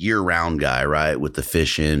year-round guy, right? With the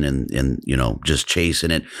fishing and just chasing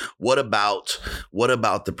it. What about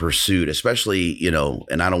the pursuit, especially,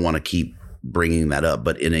 and I don't want to keep bringing that up,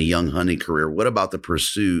 but in a young hunting career, what about the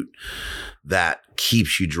pursuit that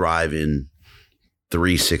keeps you driving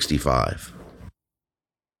 365?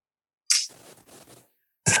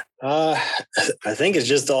 I think it's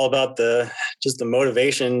just all about the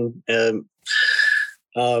motivation.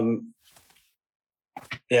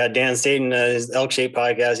 Dan Staten, his Elk Shape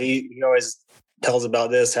podcast, he always tells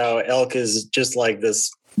about this, how elk is just like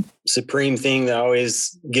this supreme thing that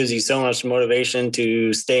always gives you so much motivation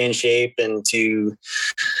to stay in shape and to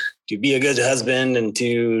be a good husband and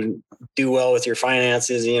to do well with your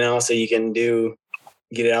finances, so you can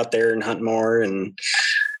get out there and hunt more.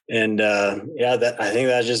 That I think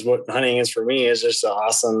that's just what hunting is for me. Is just an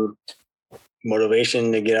awesome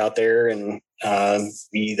motivation to get out there and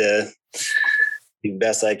be the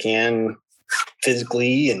best I can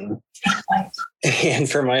physically and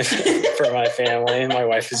for my family. My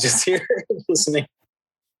wife is just here listening.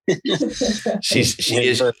 Does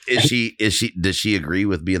she agree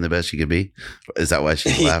with being the best she could be? Is that why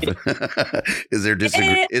she's laughing? Is there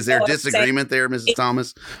disagreement there, Mrs.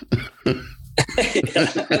 Thomas?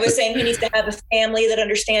 I was saying he needs to have a family that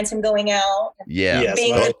understands him going out. Yeah. Yes,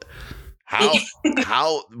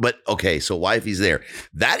 but okay, so wifey's there.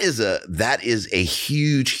 That is a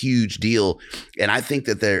huge deal. And I think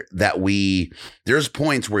that there's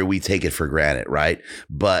points where we take it for granted, right?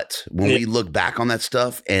 But when we look back on that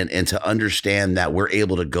stuff and to understand that we're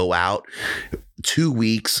able to go out 2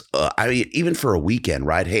 weeks, even for a weekend,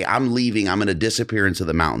 right? Hey, I'm leaving. I'm going to disappear into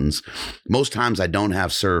the mountains. Most times I don't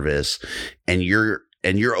have service, and you're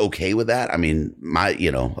okay with that. I mean, I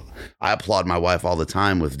applaud my wife all the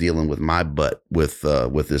time with dealing with my butt with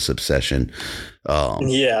this obsession.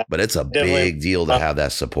 But it's a big deal to have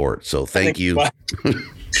that support. So thank you.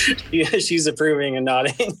 She's approving and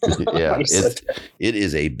nodding. Yeah, it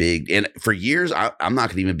is a big, and for years, I'm not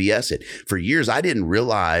going to even BS it. For years, I didn't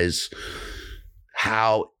realize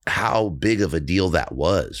how big of a deal that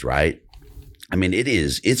was, right? I mean,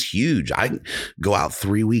 it's huge. I go out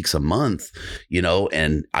 3 weeks a month,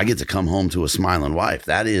 and I get to come home to a smiling wife.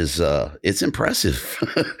 That is, it's impressive.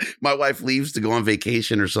 My wife leaves to go on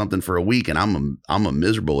vacation or something for a week, and I'm a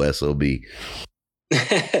miserable SOB.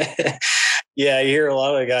 Yeah. You hear a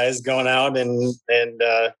lot of guys going out and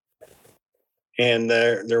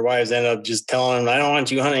their wives end up just telling them, I don't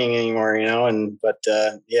want you hunting anymore,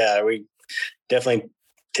 we definitely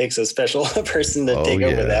takes a special person to take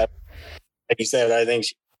over that. Like you said, I think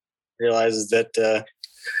she realizes that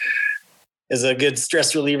is a good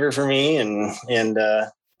stress reliever for me, and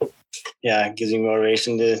it gives me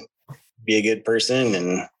motivation to be a good person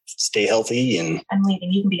and stay healthy. And I'm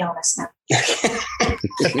leaving. You can be honest now.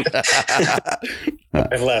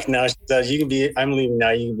 I've left now. She says, I'm leaving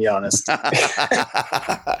now. You can be honest.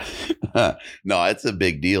 No, it's a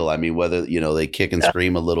big deal. I mean, whether, they kick and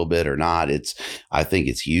scream a little bit or not, I think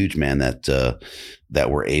it's huge, man, that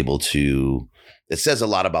we're able to, it says a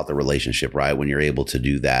lot about the relationship, right? When you're able to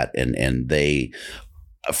do that, and they,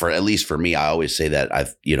 at least for me, I always say that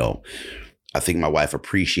I think my wife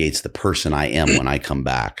appreciates the person I am when I come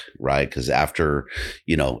back, right? Because after,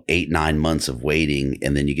 8-9 months of waiting,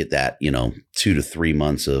 and then you get that, 2 to 3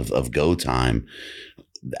 months of go time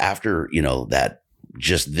after, that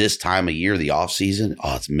just this time of year, the off season.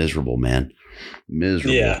 Oh, it's miserable, man.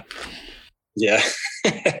 Miserable. Yeah.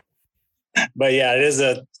 But yeah, it is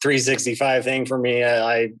a 365 thing for me.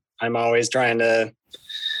 I'm always trying to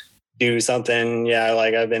do something. Yeah.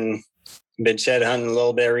 Like I've been shed hunting a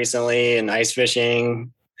little bit recently and ice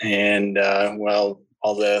fishing, and all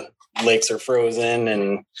the lakes are frozen,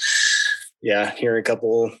 and here in a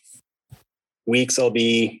couple weeks I'll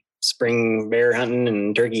be spring bear hunting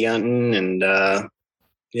and turkey hunting, and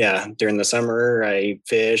during the summer I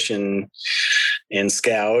fish and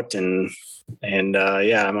scout, and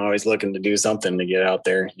I'm always looking to do something to get out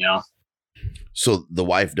there, So the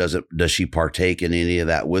wife does she partake in any of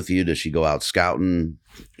that with you? Does she go out scouting?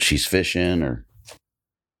 She's fishing, or?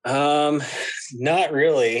 Not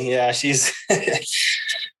really. Yeah. She's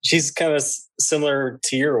kind of similar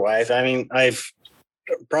to your wife. I mean, I've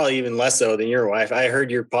probably even less so than your wife. I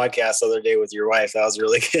heard your podcast the other day with your wife. That was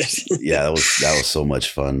really good. Yeah, that was so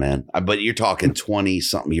much fun, man. But you're talking 20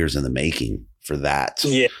 something years in the making for that.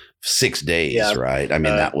 Yeah. 6 days, right? I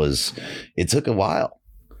mean, it took a while.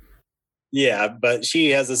 Yeah, but she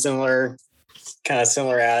has a similar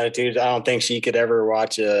attitude. I don't think she could ever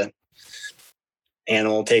watch a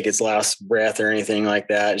animal take its last breath or anything like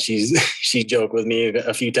that. She joked with me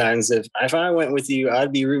a few times, if I went with you,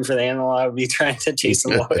 I'd be rooting for the animal. I would be trying to chase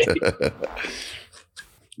them away.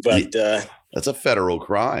 But that's a federal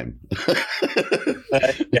crime.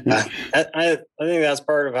 I think that's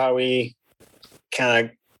part of how we kind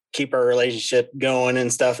of keep our relationship going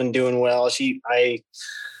and stuff and doing well.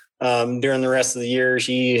 During the rest of the year,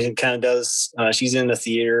 she kind of does, she's in the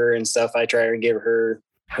theater and stuff. I try to give her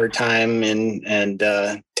time and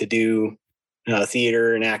to do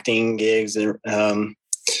theater and acting gigs and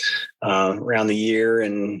around the year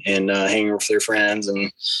and hanging with their friends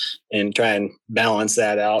and try and balance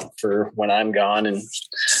that out for when I'm gone. And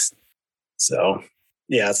so,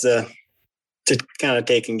 yeah, it's to kind of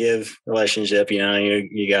take and give relationship,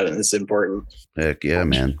 you got it. It's important. Heck yeah,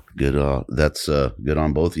 man. Good. That's good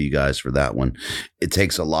on both of you guys for that one. It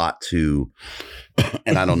takes a lot to,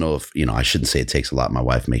 and I don't know if, I shouldn't say it takes a lot. My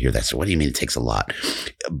wife may hear that. So what do you mean it takes a lot?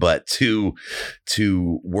 But to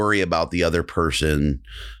worry about the other person,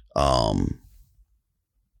 and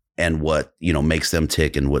what, makes them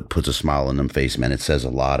tick and what puts a smile on them face, man, it says a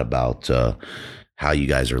lot about, how you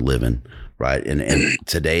guys are living. Right. And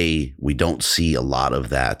today we don't see a lot of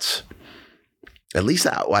that. At least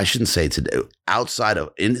I shouldn't say today.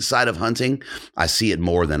 Inside of hunting, I see it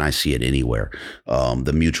more than I see it anywhere.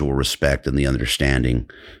 The mutual respect and the understanding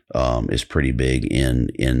is pretty big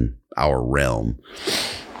in our realm.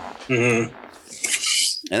 Mm-hmm.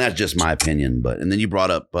 And that's just my opinion. And then you brought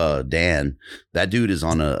up Dan. That dude is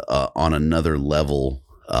on another level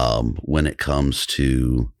when it comes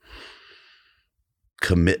to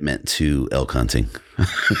commitment to elk hunting.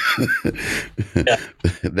 Yeah.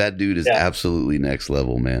 That dude is absolutely next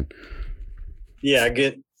level, man. Yeah,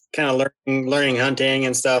 get kind of learning hunting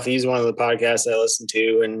and stuff. He's one of the podcasts I listen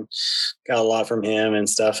to and got a lot from him and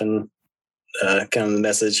stuff, and kind of the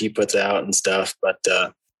message he puts out and stuff. But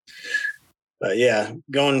yeah,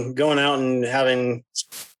 going out and having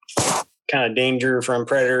kind of danger from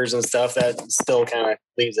predators and stuff, that still kind of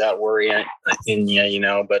leaves that worry in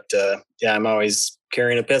you, but yeah, I'm always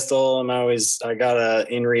carrying a pistol. I got a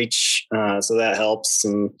inReach, so that helps,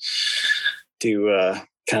 and to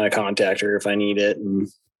kind of contact her if I need it. And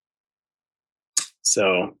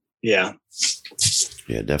so, yeah,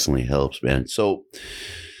 it definitely helps, man. So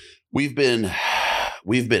we've been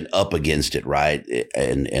up against it, right?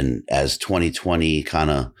 And as 2020 kind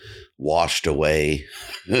of washed away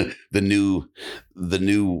the new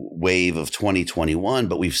wave of 2021,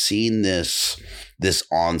 but we've seen this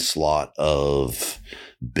onslaught of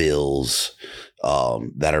bills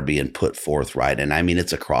that are being put forth, right? And I mean,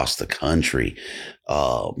 it's across the country.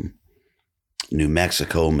 New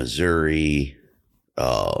Mexico, Missouri,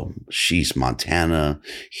 Montana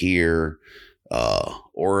here,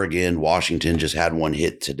 Oregon, Washington just had one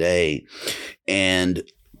hit today, and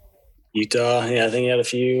Utah. Yeah, I think you had a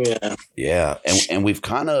few. Yeah. And we've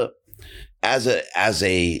kind of, as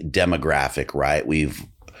a demographic, right, we've,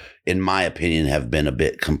 in my opinion, have been a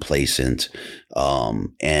bit complacent.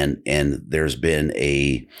 And there's been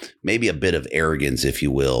maybe a bit of arrogance, if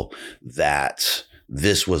you will, that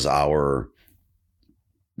this was our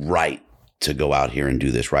right to go out here and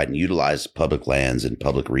do this, right, and utilize public lands and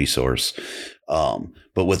public resource.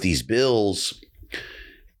 But with these bills,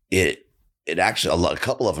 it actually, a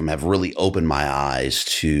couple of them have really opened my eyes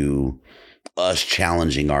to us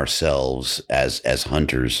challenging ourselves as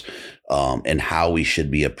hunters, and how we should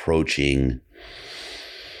be approaching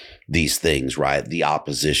these things, right? The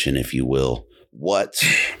opposition, if you will.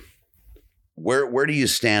 Where do you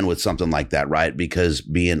stand with something like that, right? Because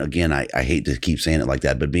being, again, I hate to keep saying it like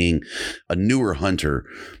that, but being a newer hunter,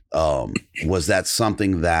 was that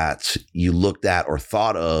something that you looked at or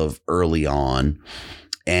thought of early on?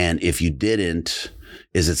 And if you didn't,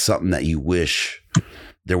 is it something that you wish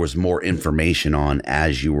there was more information on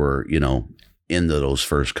as you were, in those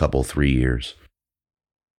first 3 years?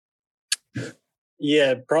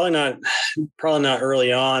 Yeah, probably not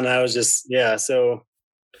early on. I was just, so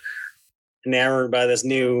enamored by this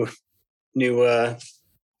new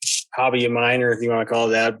hobby of mine, or if you want to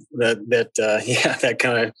call it that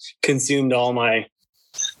kind of consumed all my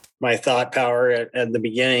thought power at the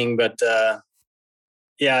beginning. But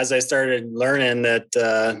as I started learning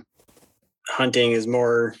that hunting is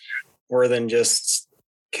more than just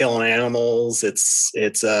killing animals.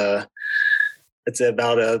 It's about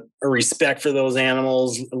a respect for those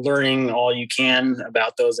animals, learning all you can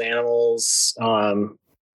about those animals.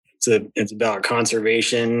 It's about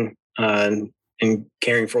conservation and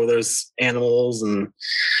caring for those animals, and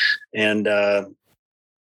then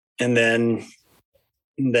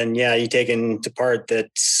you take into part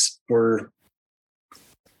that we're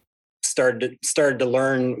started to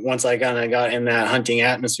learn, once I kind of got in that hunting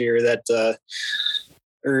atmosphere, that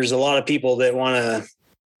there's a lot of people that want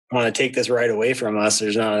to take this right away from us.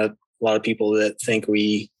 There's not a lot of people that think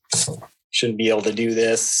we shouldn't be able to do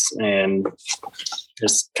this, and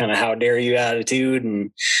just kind of how dare you attitude,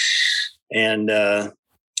 and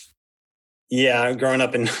yeah, growing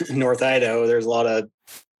up in North Idaho, there's a lot of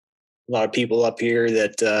people up here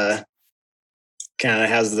that kind of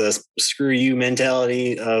has the screw you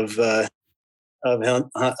mentality of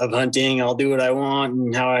hunting. I'll do what I want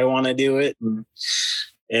and how I want to do it.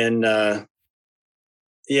 And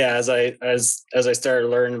yeah, as I started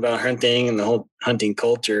learning about hunting and the whole hunting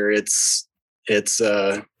culture, it's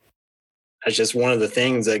just one of the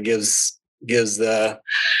things that gives the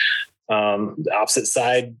opposite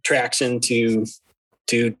side traction to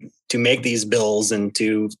make these bills and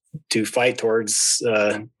to fight towards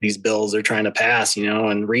these bills they're trying to pass,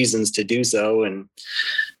 and reasons to do so. And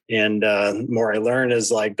more I learn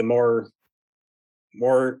is like the more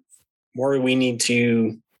we need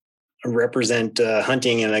to represent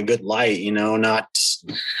hunting in a good light, not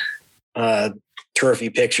trophy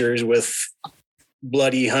pictures with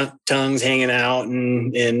bloody tongues hanging out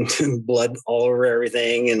and blood all over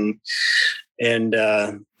everything. And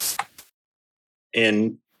I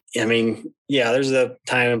mean, yeah, there's a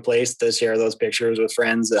time and place to share those pictures with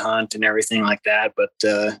friends that hunt and everything like that. But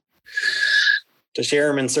to share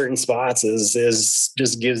them in certain spots is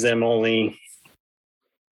just gives them only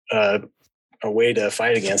a way to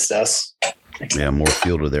fight against us. Yeah, more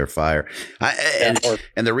fuel to their fire.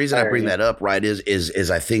 And the reason I bring that up, right,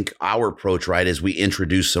 is I think our approach, right, is we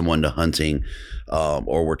introduce someone to hunting,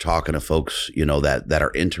 or we're talking to folks, that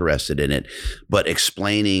are interested in it, but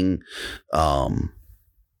explaining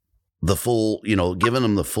the full, giving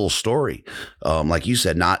them the full story. Like you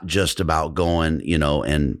said, not just about going,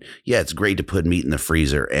 and yeah, it's great to put meat in the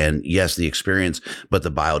freezer, and yes, the experience, but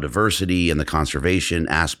the biodiversity and the conservation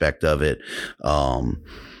aspect of it.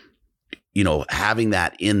 Having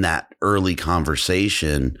that in that early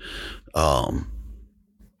conversation,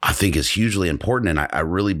 I think is hugely important. And I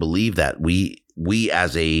really believe that we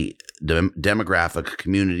as a demographic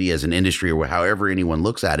community, as an industry, or however anyone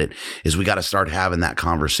looks at it, is we got to start having that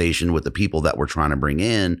conversation with the people that we're trying to bring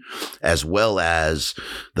in, as well as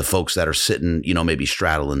the folks that are sitting, maybe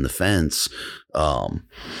straddling the fence,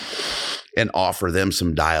 and offer them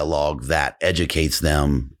some dialogue that educates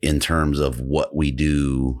them in terms of what we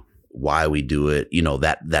do, why we do it,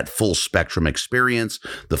 that full spectrum experience,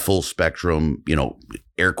 the full spectrum,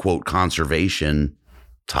 air quote, conservation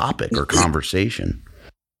topic or conversation.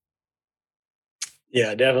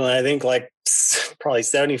 Yeah, definitely. I think like probably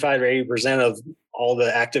 75 or 80% of all the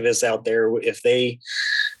activists out there, if they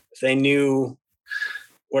knew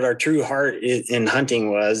what our true heart in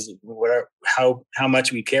hunting was, how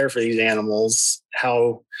much we care for these animals,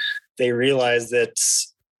 how they realize that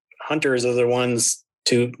hunters are the ones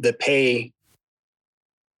that pay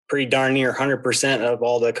pretty darn near 100% of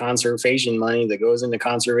all the conservation money that goes into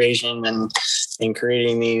conservation and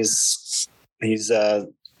creating these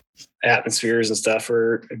atmospheres and stuff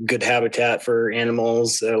for good habitat for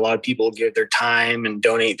animals. A lot of people give their time and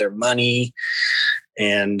donate their money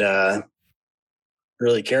and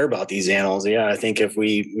really care about these animals. Yeah, I think if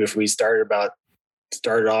we started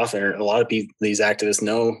off, and a lot of people, these activists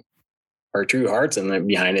know our true hearts and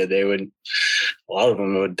behind it, a lot of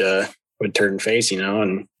them would turn face,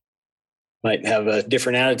 and might have a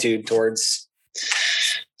different attitude towards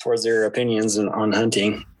their opinions on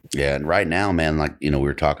hunting. Yeah. And right now, man, like, we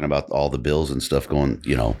were talking about all the bills and stuff going,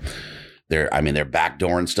 they're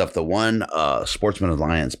backdooring stuff. The one Sportsman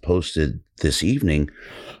Alliance posted this evening,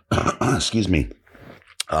 excuse me,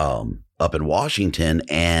 up in Washington.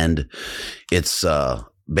 And it's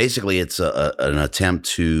basically an attempt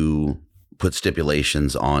to put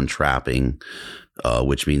stipulations on trapping,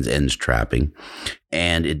 which means ends trapping.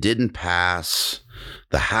 And it didn't pass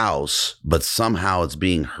the House, but somehow it's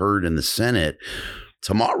being heard in the Senate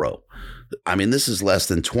tomorrow. I mean, this is less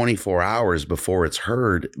than 24 hours before it's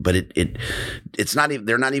heard, but it's not even,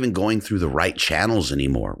 they're not even going through the right channels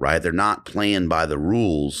anymore, right? They're not playing by the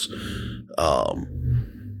rules.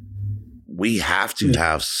 We have to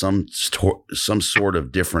have some sort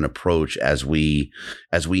of different approach as we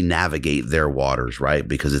navigate their waters, right?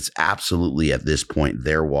 Because it's absolutely at this point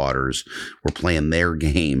their waters. We're playing their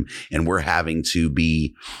game, and we're having to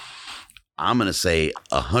be, I'm going to say,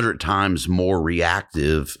 100 times more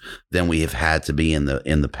reactive than we have had to be in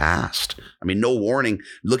the past. I mean, no warning.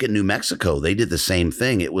 Look at New Mexico. They did the same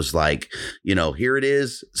thing. It was like, here it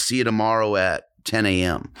is. See you tomorrow at 10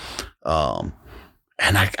 a.m.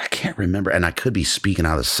 And I can't remember, and I could be speaking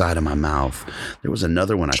out of the side of my mouth. There was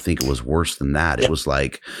another one, I think it was worse than that. It was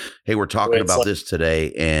like, hey, we're talking about this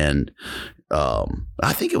today, and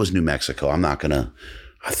I think it was New Mexico.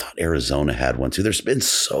 I thought Arizona had one too. There's been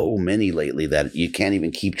so many lately that you can't even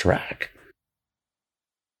keep track.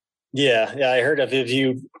 Yeah. I heard of a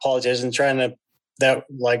few politicians trying to that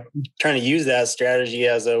like trying to use that strategy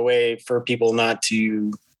as a way for people not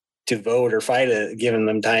to vote or fight it, giving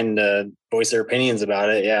them time to voice their opinions about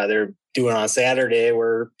it. Yeah, they're doing on Saturday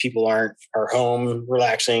where people are home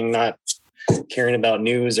relaxing, not caring about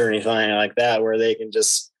news or anything like that, where they can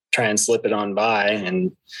just try and slip it on by.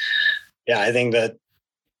 And yeah, I think that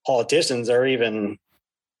politicians are even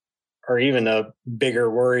a bigger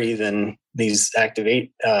worry than these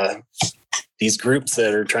these groups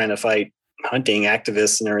that are trying to fight hunting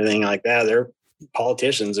activists and everything like that. Their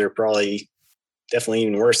politicians are probably definitely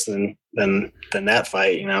even worse than that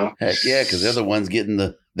fight, you know? Heck yeah, because they're the ones getting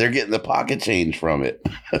the pocket change from it.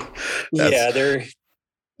 Yeah,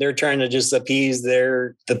 they're trying to just appease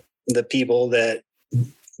the people that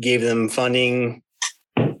gave them funding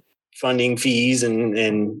fees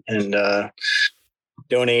and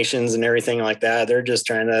donations and everything like that. They're just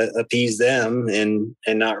trying to appease them and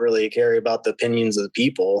not really care about the opinions of the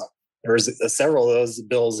people. There was several of those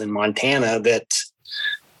bills in Montana that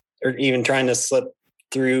are even trying to slip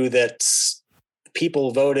through, that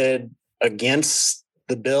people voted against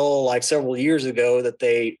the bill like several years ago, that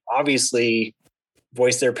they obviously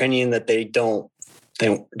voiced their opinion that they don't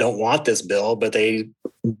want this bill, but they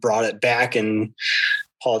brought it back, and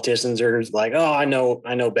politicians are like, oh, I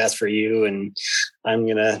know best for you, and I'm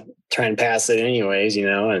going to try and pass it anyways, you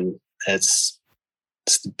know, and it's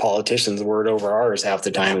politicians' word over ours half the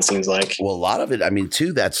time, it seems like. Well, a lot of it, I mean,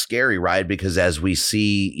 too, that's scary, right? Because as we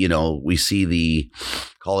see the,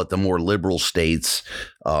 call it the more liberal states,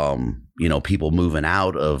 people moving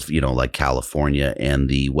out of, like California and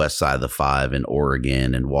the west side of the five and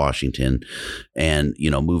Oregon and Washington, and,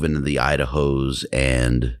 moving to the Idahos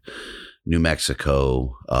and New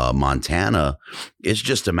Mexico, Montana. It's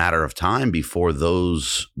just a matter of time before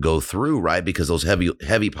those go through, right? Because those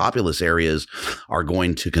heavy populous areas are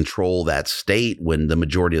going to control that state when the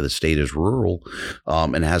majority of the state is rural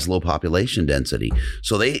and has low population density.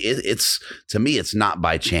 So to me, it's not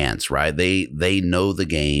by chance, right? They know the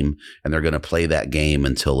game, and they're going to play that game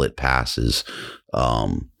until it passes.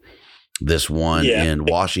 This one in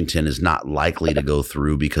Washington is not likely to go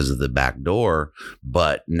through because of the back door,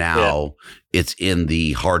 but now it's in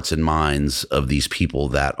the hearts and minds of these people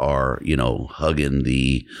that are, hugging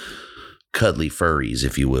the cuddly furries,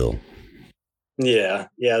 if you will. Yeah.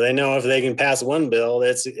 Yeah. They know if they can pass one bill,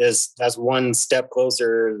 that's one step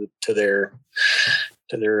closer to their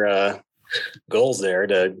goals there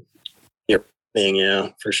to your thing. Yeah,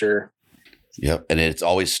 for sure. Yep, and it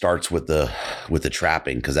always starts with the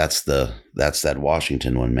trapping, because that's that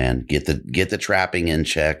Washington one, man. Get the trapping in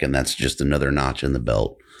check, and that's just another notch in the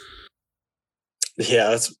belt. Yeah,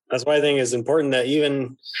 that's why I think it's important that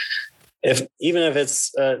even if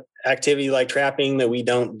it's activity like trapping that we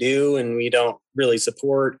don't do and we don't really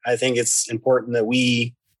support, I think it's important that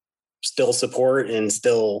we still support and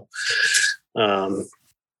still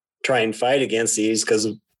try and fight against these, because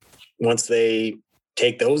once they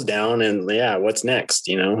take those down, and what's next,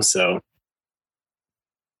 so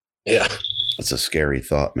yeah, that's a scary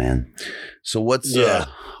thought, man. So what's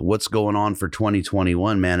going on for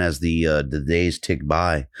 2021, man, as the days tick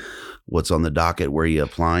by? What's on the docket? Where you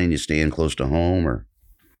applying? You staying close to home, or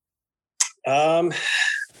I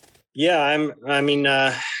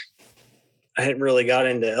hadn't really got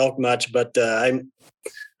into elk much, but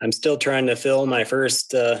I'm still trying to fill my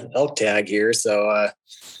first elk tag here, so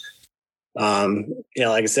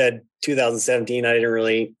like I said, 2017, I didn't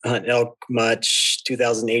really hunt elk much.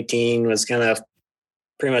 2018 was kind of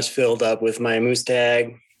pretty much filled up with my moose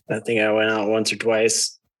tag. I think I went out once or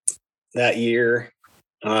twice that year.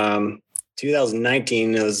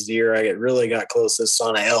 2019 was the year I really got closest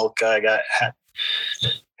on an elk. I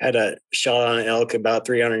had a shot on an elk about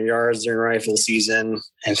 300 yards during rifle season,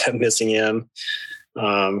 ended up missing him.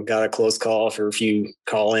 Got a close call for a few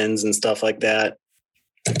call-ins and stuff like that.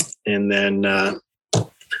 And then,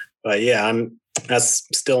 that's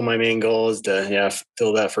still my main goal, is to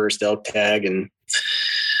fill that first elk tag. And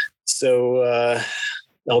so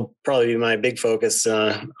that'll probably be my big focus.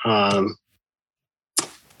 North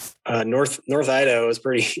Idaho is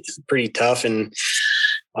pretty tough, and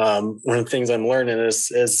one of the things I'm learning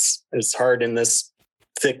is it's hard in this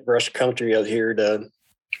thick brush country out here to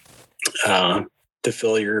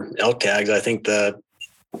fill your elk tags. I think the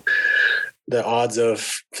odds of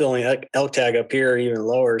filling elk tag up here are even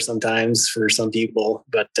lower sometimes for some people.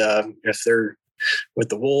 But if they're with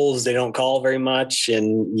the wolves, they don't call very much,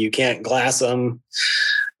 and you can't glass them,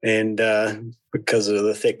 and because of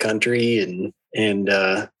the thick country, and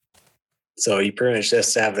so you pretty much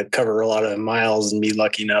just have to cover a lot of miles and be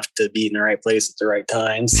lucky enough to be in the right place at the right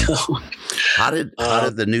time. So How did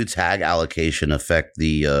the new tag allocation affect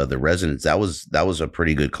the residents? That was a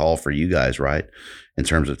pretty good call for you guys, right? In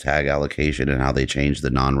terms of tag allocation and how they changed the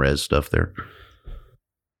non-res stuff there.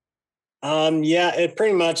 Yeah, it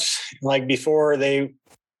pretty much, like before, they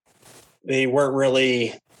weren't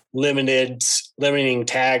really limiting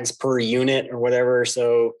tags per unit or whatever.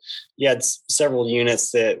 So you had several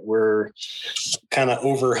units that were kind of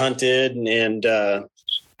over hunted, and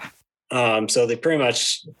so they pretty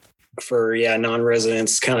much for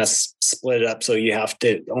non-residents kind of split it up. So you have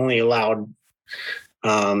to only allow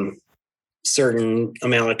certain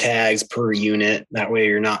amount of tags per unit. That way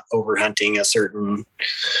you're not over hunting a certain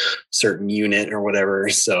unit or whatever.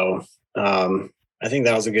 So I think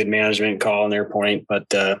that was a good management call on their point, but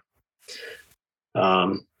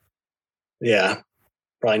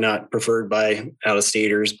probably not preferred by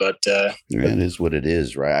out-of-staters, but it is what it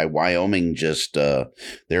is, right? Wyoming just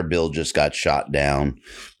their bill just got shot down,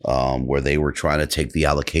 where they were trying to take the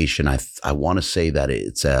allocation. I want to say that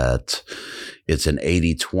it's an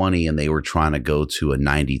 80-20, and they were trying to go to a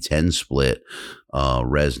 90-10 split,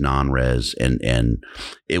 res non-res, and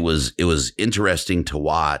it was interesting to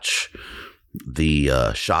watch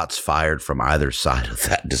the shots fired from either side of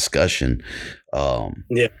that discussion.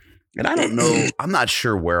 And I don't know, I'm not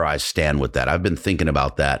sure where I stand with that. I've been thinking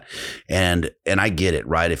about that, and I get it,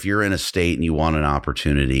 right? If you're in a state and you want an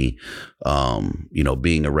opportunity,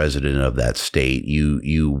 being a resident of that state,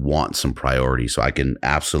 you want some priority. So I can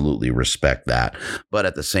absolutely respect that. But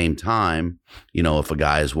at the same time, if a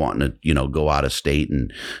guy is wanting to, go out of state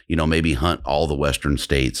and, maybe hunt all the Western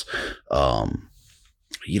states,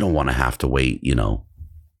 you don't want to have to wait,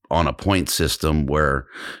 on a point system where,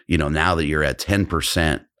 now that you're at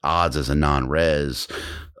 10% odds as a non-res,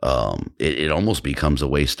 it almost becomes a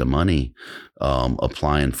waste of money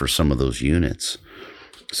applying for some of those units.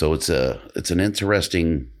 So it's an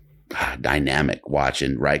interesting dynamic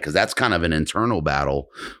watching, right? Because that's kind of an internal battle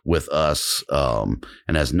with us, and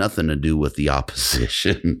has nothing to do with the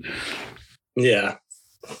opposition. Yeah.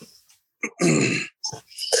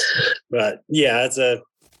 But yeah, it's a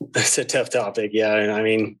tough topic. Yeah. And I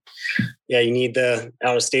mean, you need the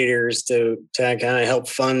out-of-staters to kind of help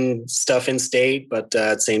fund stuff in state, but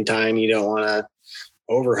at the same time, you don't want to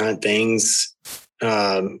overhunt things.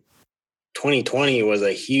 2020 was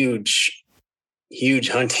a huge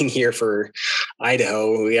hunting year for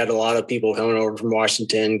Idaho. We had a lot of people coming over from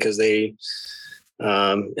Washington because they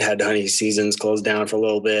had hunting seasons closed down for a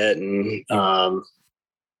little bit, and I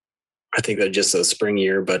think that just a spring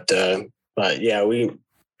year. But yeah, we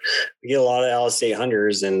get a lot of out-of-state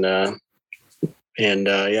hunters, and a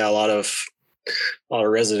lot of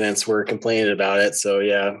residents were complaining about it. So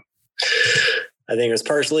yeah, I think it was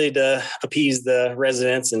partially to appease the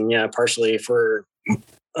residents, and partially for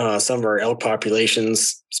some of our elk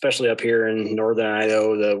populations, especially up here in northern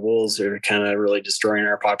Idaho. The wolves are kind of really destroying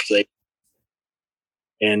our population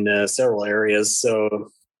in several areas. So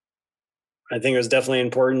I think it was definitely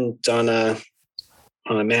important on a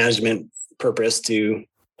management purpose to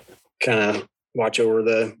kind of watch over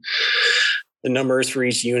the numbers for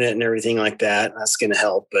each unit and everything like that. That's going to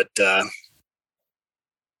help.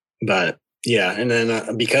 But yeah. And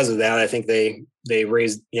then because of that, I think they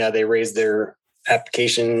raised their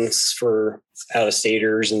applications for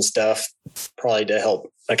out-of-staters and stuff, probably to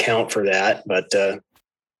help account for that. But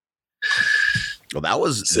well, that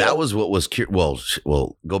was what was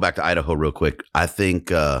well, go back to Idaho real quick. I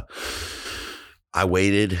think I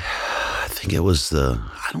waited. I think it was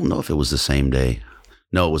I don't know if it was the same day.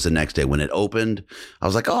 No, it was the next day when it opened. I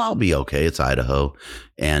was like, oh, I'll be okay. It's Idaho.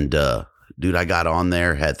 And dude, I got on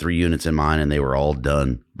there, had 3 units in mine, and they were all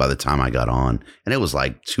done by the time I got on. And it was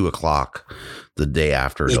like 2:00 the day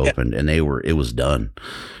after it opened, and it was done.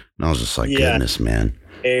 And I was just like, goodness, man.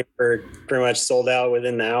 They were pretty much sold out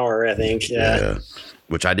within the hour, I think. Yeah.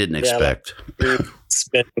 Which I didn't expect. It's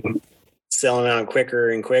been selling out quicker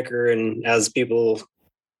and quicker. And as people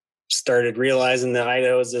started realizing that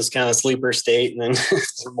Idaho is this kind of sleeper state, and then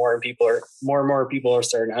more and more people are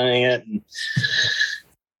starting hunting it. And,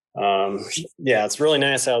 it's really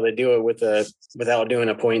nice how they do it without doing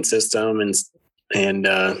a point system. And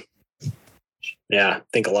I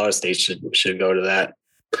think a lot of states should go to that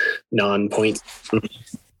non-point.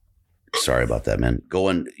 Sorry about that, man.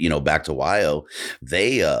 Going, back to WYO,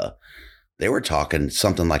 they were talking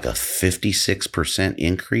something like a 56%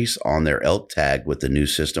 increase on their elk tag with the new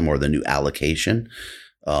system or the new allocation.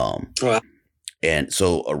 And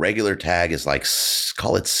so a regular tag is like,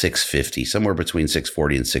 call it $650, somewhere between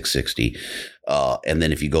 $640 and $660. And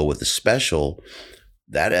then if you go with the special,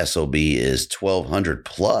 that SOB is $1,200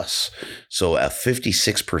 plus. So a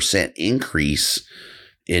 56% increase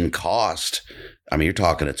in cost, I mean, you're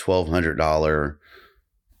talking a $1,200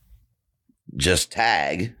 just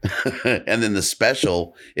tag, and then the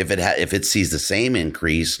special, if it sees the same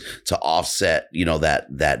increase to offset,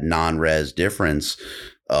 that non-res difference,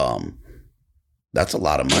 that's a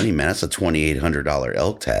lot of money, man. That's a $2,800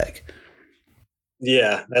 elk tag.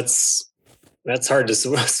 Yeah, that's hard to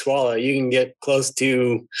swallow. You can get close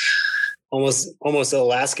to almost an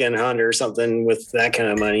Alaskan hunt or something with that kind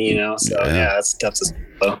of money, So that's tough to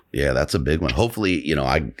swallow. Yeah, that's a big one. Hopefully,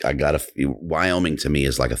 I got Wyoming to me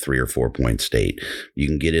is like a 3 or 4 point state. You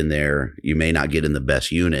can get in there. You may not get in the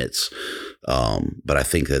best units, but I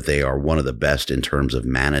think that they are one of the best in terms of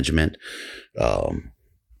management.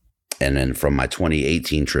 And then from my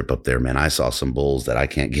 2018 trip up there, man, I saw some bulls that I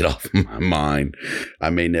can't get off my mind. I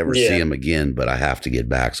may never see them again, but I have to get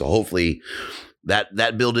back. So hopefully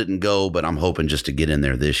that bill didn't go, but I'm hoping just to get in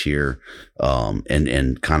there this year,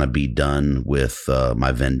 and kind of be done with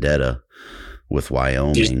my vendetta with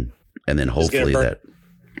Wyoming, and then hopefully that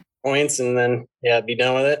points, and then be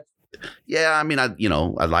done with it. Yeah, I mean,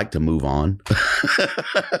 I'd like to move on.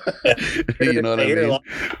 You know what I mean?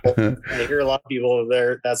 I hear a lot of people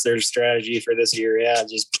that's their strategy for this year. Yeah,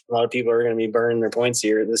 just a lot of people are going to be burning their points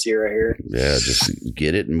this year, I hear. Yeah, just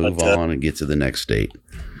get it and move on and get to the next state.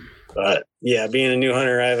 But yeah, being a new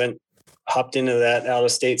hunter, I haven't hopped into that out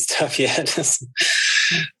of state stuff yet.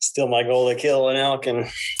 Still my goal to kill an elk and.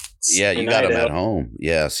 Yeah, you got them at home.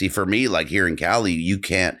 Yeah. See, for me, like here in Cali, you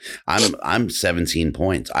can't. I'm 17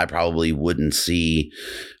 points. I probably won't see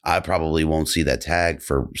that tag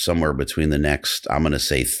for somewhere between the next, I'm going to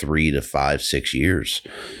say 3 to 5, 6 years.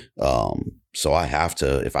 So I have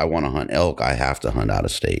to, if I want to hunt elk, I have to hunt out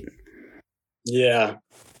of state. Yeah.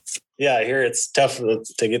 Yeah, I hear it's tough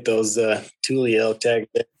to get those Thule elk tags.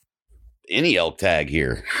 Any elk tag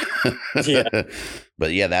here. Yeah.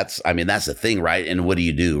 But yeah, that's the thing, right? And what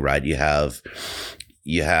do, right? You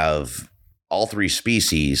have all 3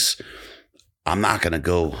 species. I'm not going to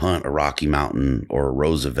go hunt a Rocky Mountain or a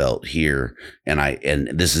Roosevelt here. And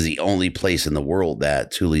this is the only place in the world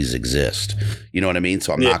that Thules exist. You know what I mean?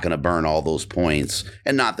 So I'm not going to burn all those points,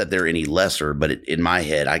 and not that they're any lesser, but in my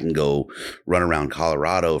head, I can go run around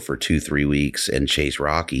Colorado for 2-3 weeks and chase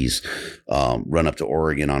Rockies, run up to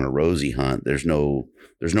Oregon on a Rosie hunt. There's no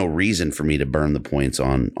reason for me to burn the points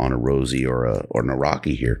on a Rosie or a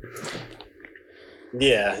Rocky here.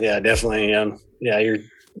 Yeah, definitely.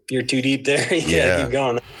 You're too deep there. Keep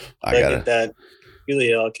going. I gotta get that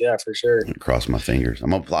Thule elk. Yeah, for sure. Cross my fingers.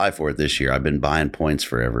 I'm gonna apply for it this year. I've been buying points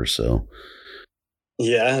forever. So,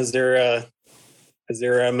 yeah. Is there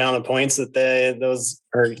an amount of points that those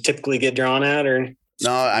are typically get drawn at, or?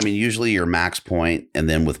 No, I mean, usually your max point, and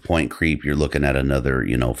then with point creep, you're looking at another,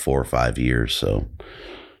 4 or 5 years. So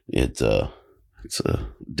it's a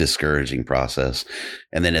discouraging process.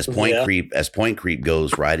 And then as point creep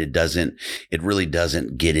goes, right, it really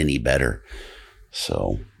doesn't get any better.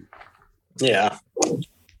 So yeah,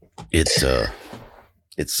 it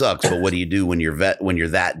sucks. But what do you do when you're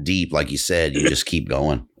that deep? Like you said, you just keep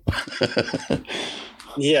going.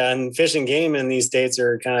 Yeah. And fish and game in these states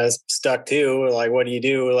are kind of stuck too. Like, what do you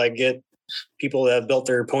do? Like, get people that have built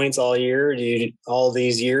their points all year? All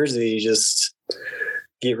these years, do you just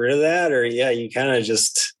get rid of that? Or you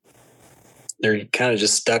they're kind of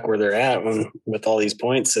just stuck where they're at with all these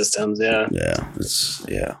point systems. Yeah.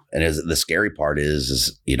 Yeah. And the scary part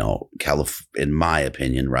is, in my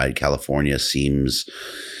opinion, right, California seems,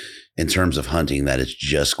 in terms of hunting, that it's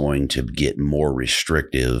just going to get more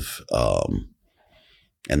restrictive.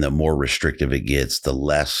 And the more restrictive it gets, the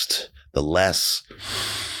less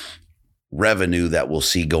revenue that we'll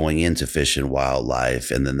see going into fish and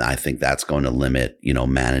wildlife. And then I think that's going to limit,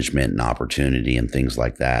 management and opportunity and things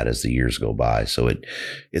like that as the years go by. So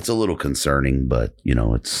it's a little concerning, but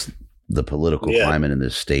it's the political climate in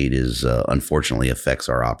this state is unfortunately affects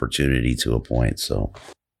our opportunity to a point. So.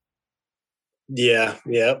 Yeah.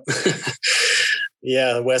 Yep.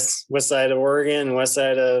 Yeah. West side of Oregon, west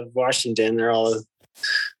side of Washington, they're all the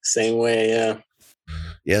same way. Yeah.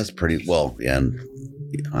 Yeah. It's pretty well. And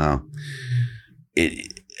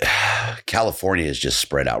California is just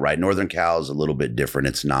spread out, right? Northern Cal is a little bit different.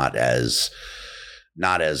 It's not as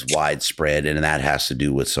widespread, and that has to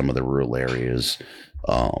do with some of the rural areas.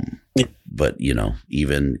 But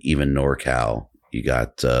even NorCal, you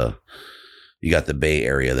got the Bay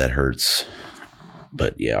Area that hurts.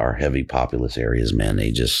 But yeah, our heavy populous areas, man,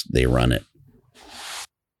 they run it.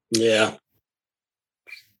 Yeah.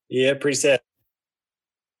 Yeah, pretty sad.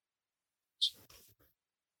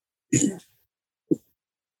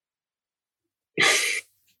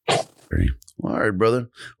 All right, brother.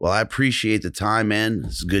 Well, I appreciate the time, man.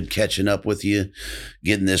 It's good catching up with you,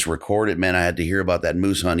 getting this recorded, man. I had to hear about that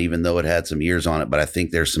moose hunt, even though it had some years on it, but I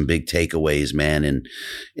think there's some big takeaways, man,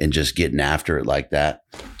 and just getting after it like that.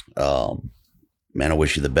 Man, I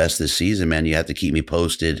wish you the best this season, man. You have to keep me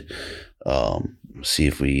posted. See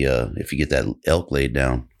if you get that elk laid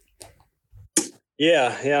down.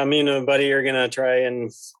 Yeah. Me and a buddy are gonna try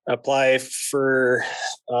and apply for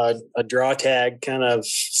a draw tag, kind of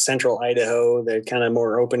central Idaho. They're kind of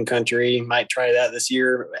more open country. Might try that this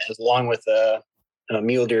year, along with a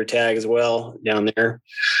mule deer tag as well down there.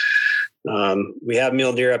 We have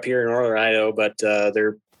mule deer up here in northern Idaho, but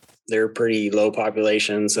they're pretty low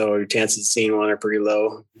population, so your chances of seeing one are pretty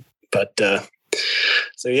low. But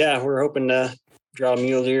so yeah, we're hoping to draw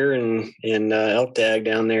mule deer and elk tag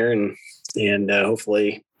down there, and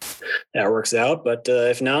hopefully that works out. But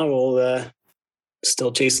if not, we'll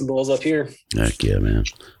still chase some bulls up here. Heck yeah, man.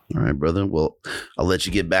 All right, brother. Well, I'll let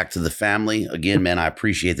you get back to the family. Again, man, I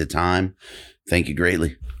appreciate the time. Thank you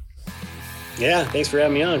greatly. Yeah, thanks for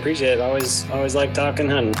having me on. Appreciate it. Always like talking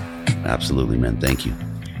hunting. Absolutely, man. Thank you.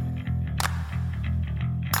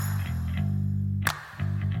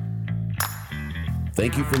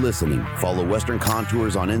 Thank you for listening. Follow Western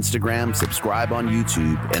Contours on Instagram, subscribe on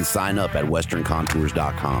YouTube, and sign up at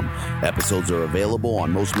westerncontours.com. Episodes are available on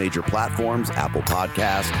most major platforms, Apple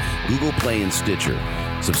Podcasts, Google Play, and Stitcher.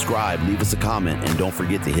 Subscribe, leave us a comment, and don't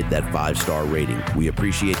forget to hit that 5-star rating. We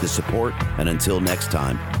appreciate the support, and until next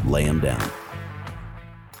time, lay 'em down.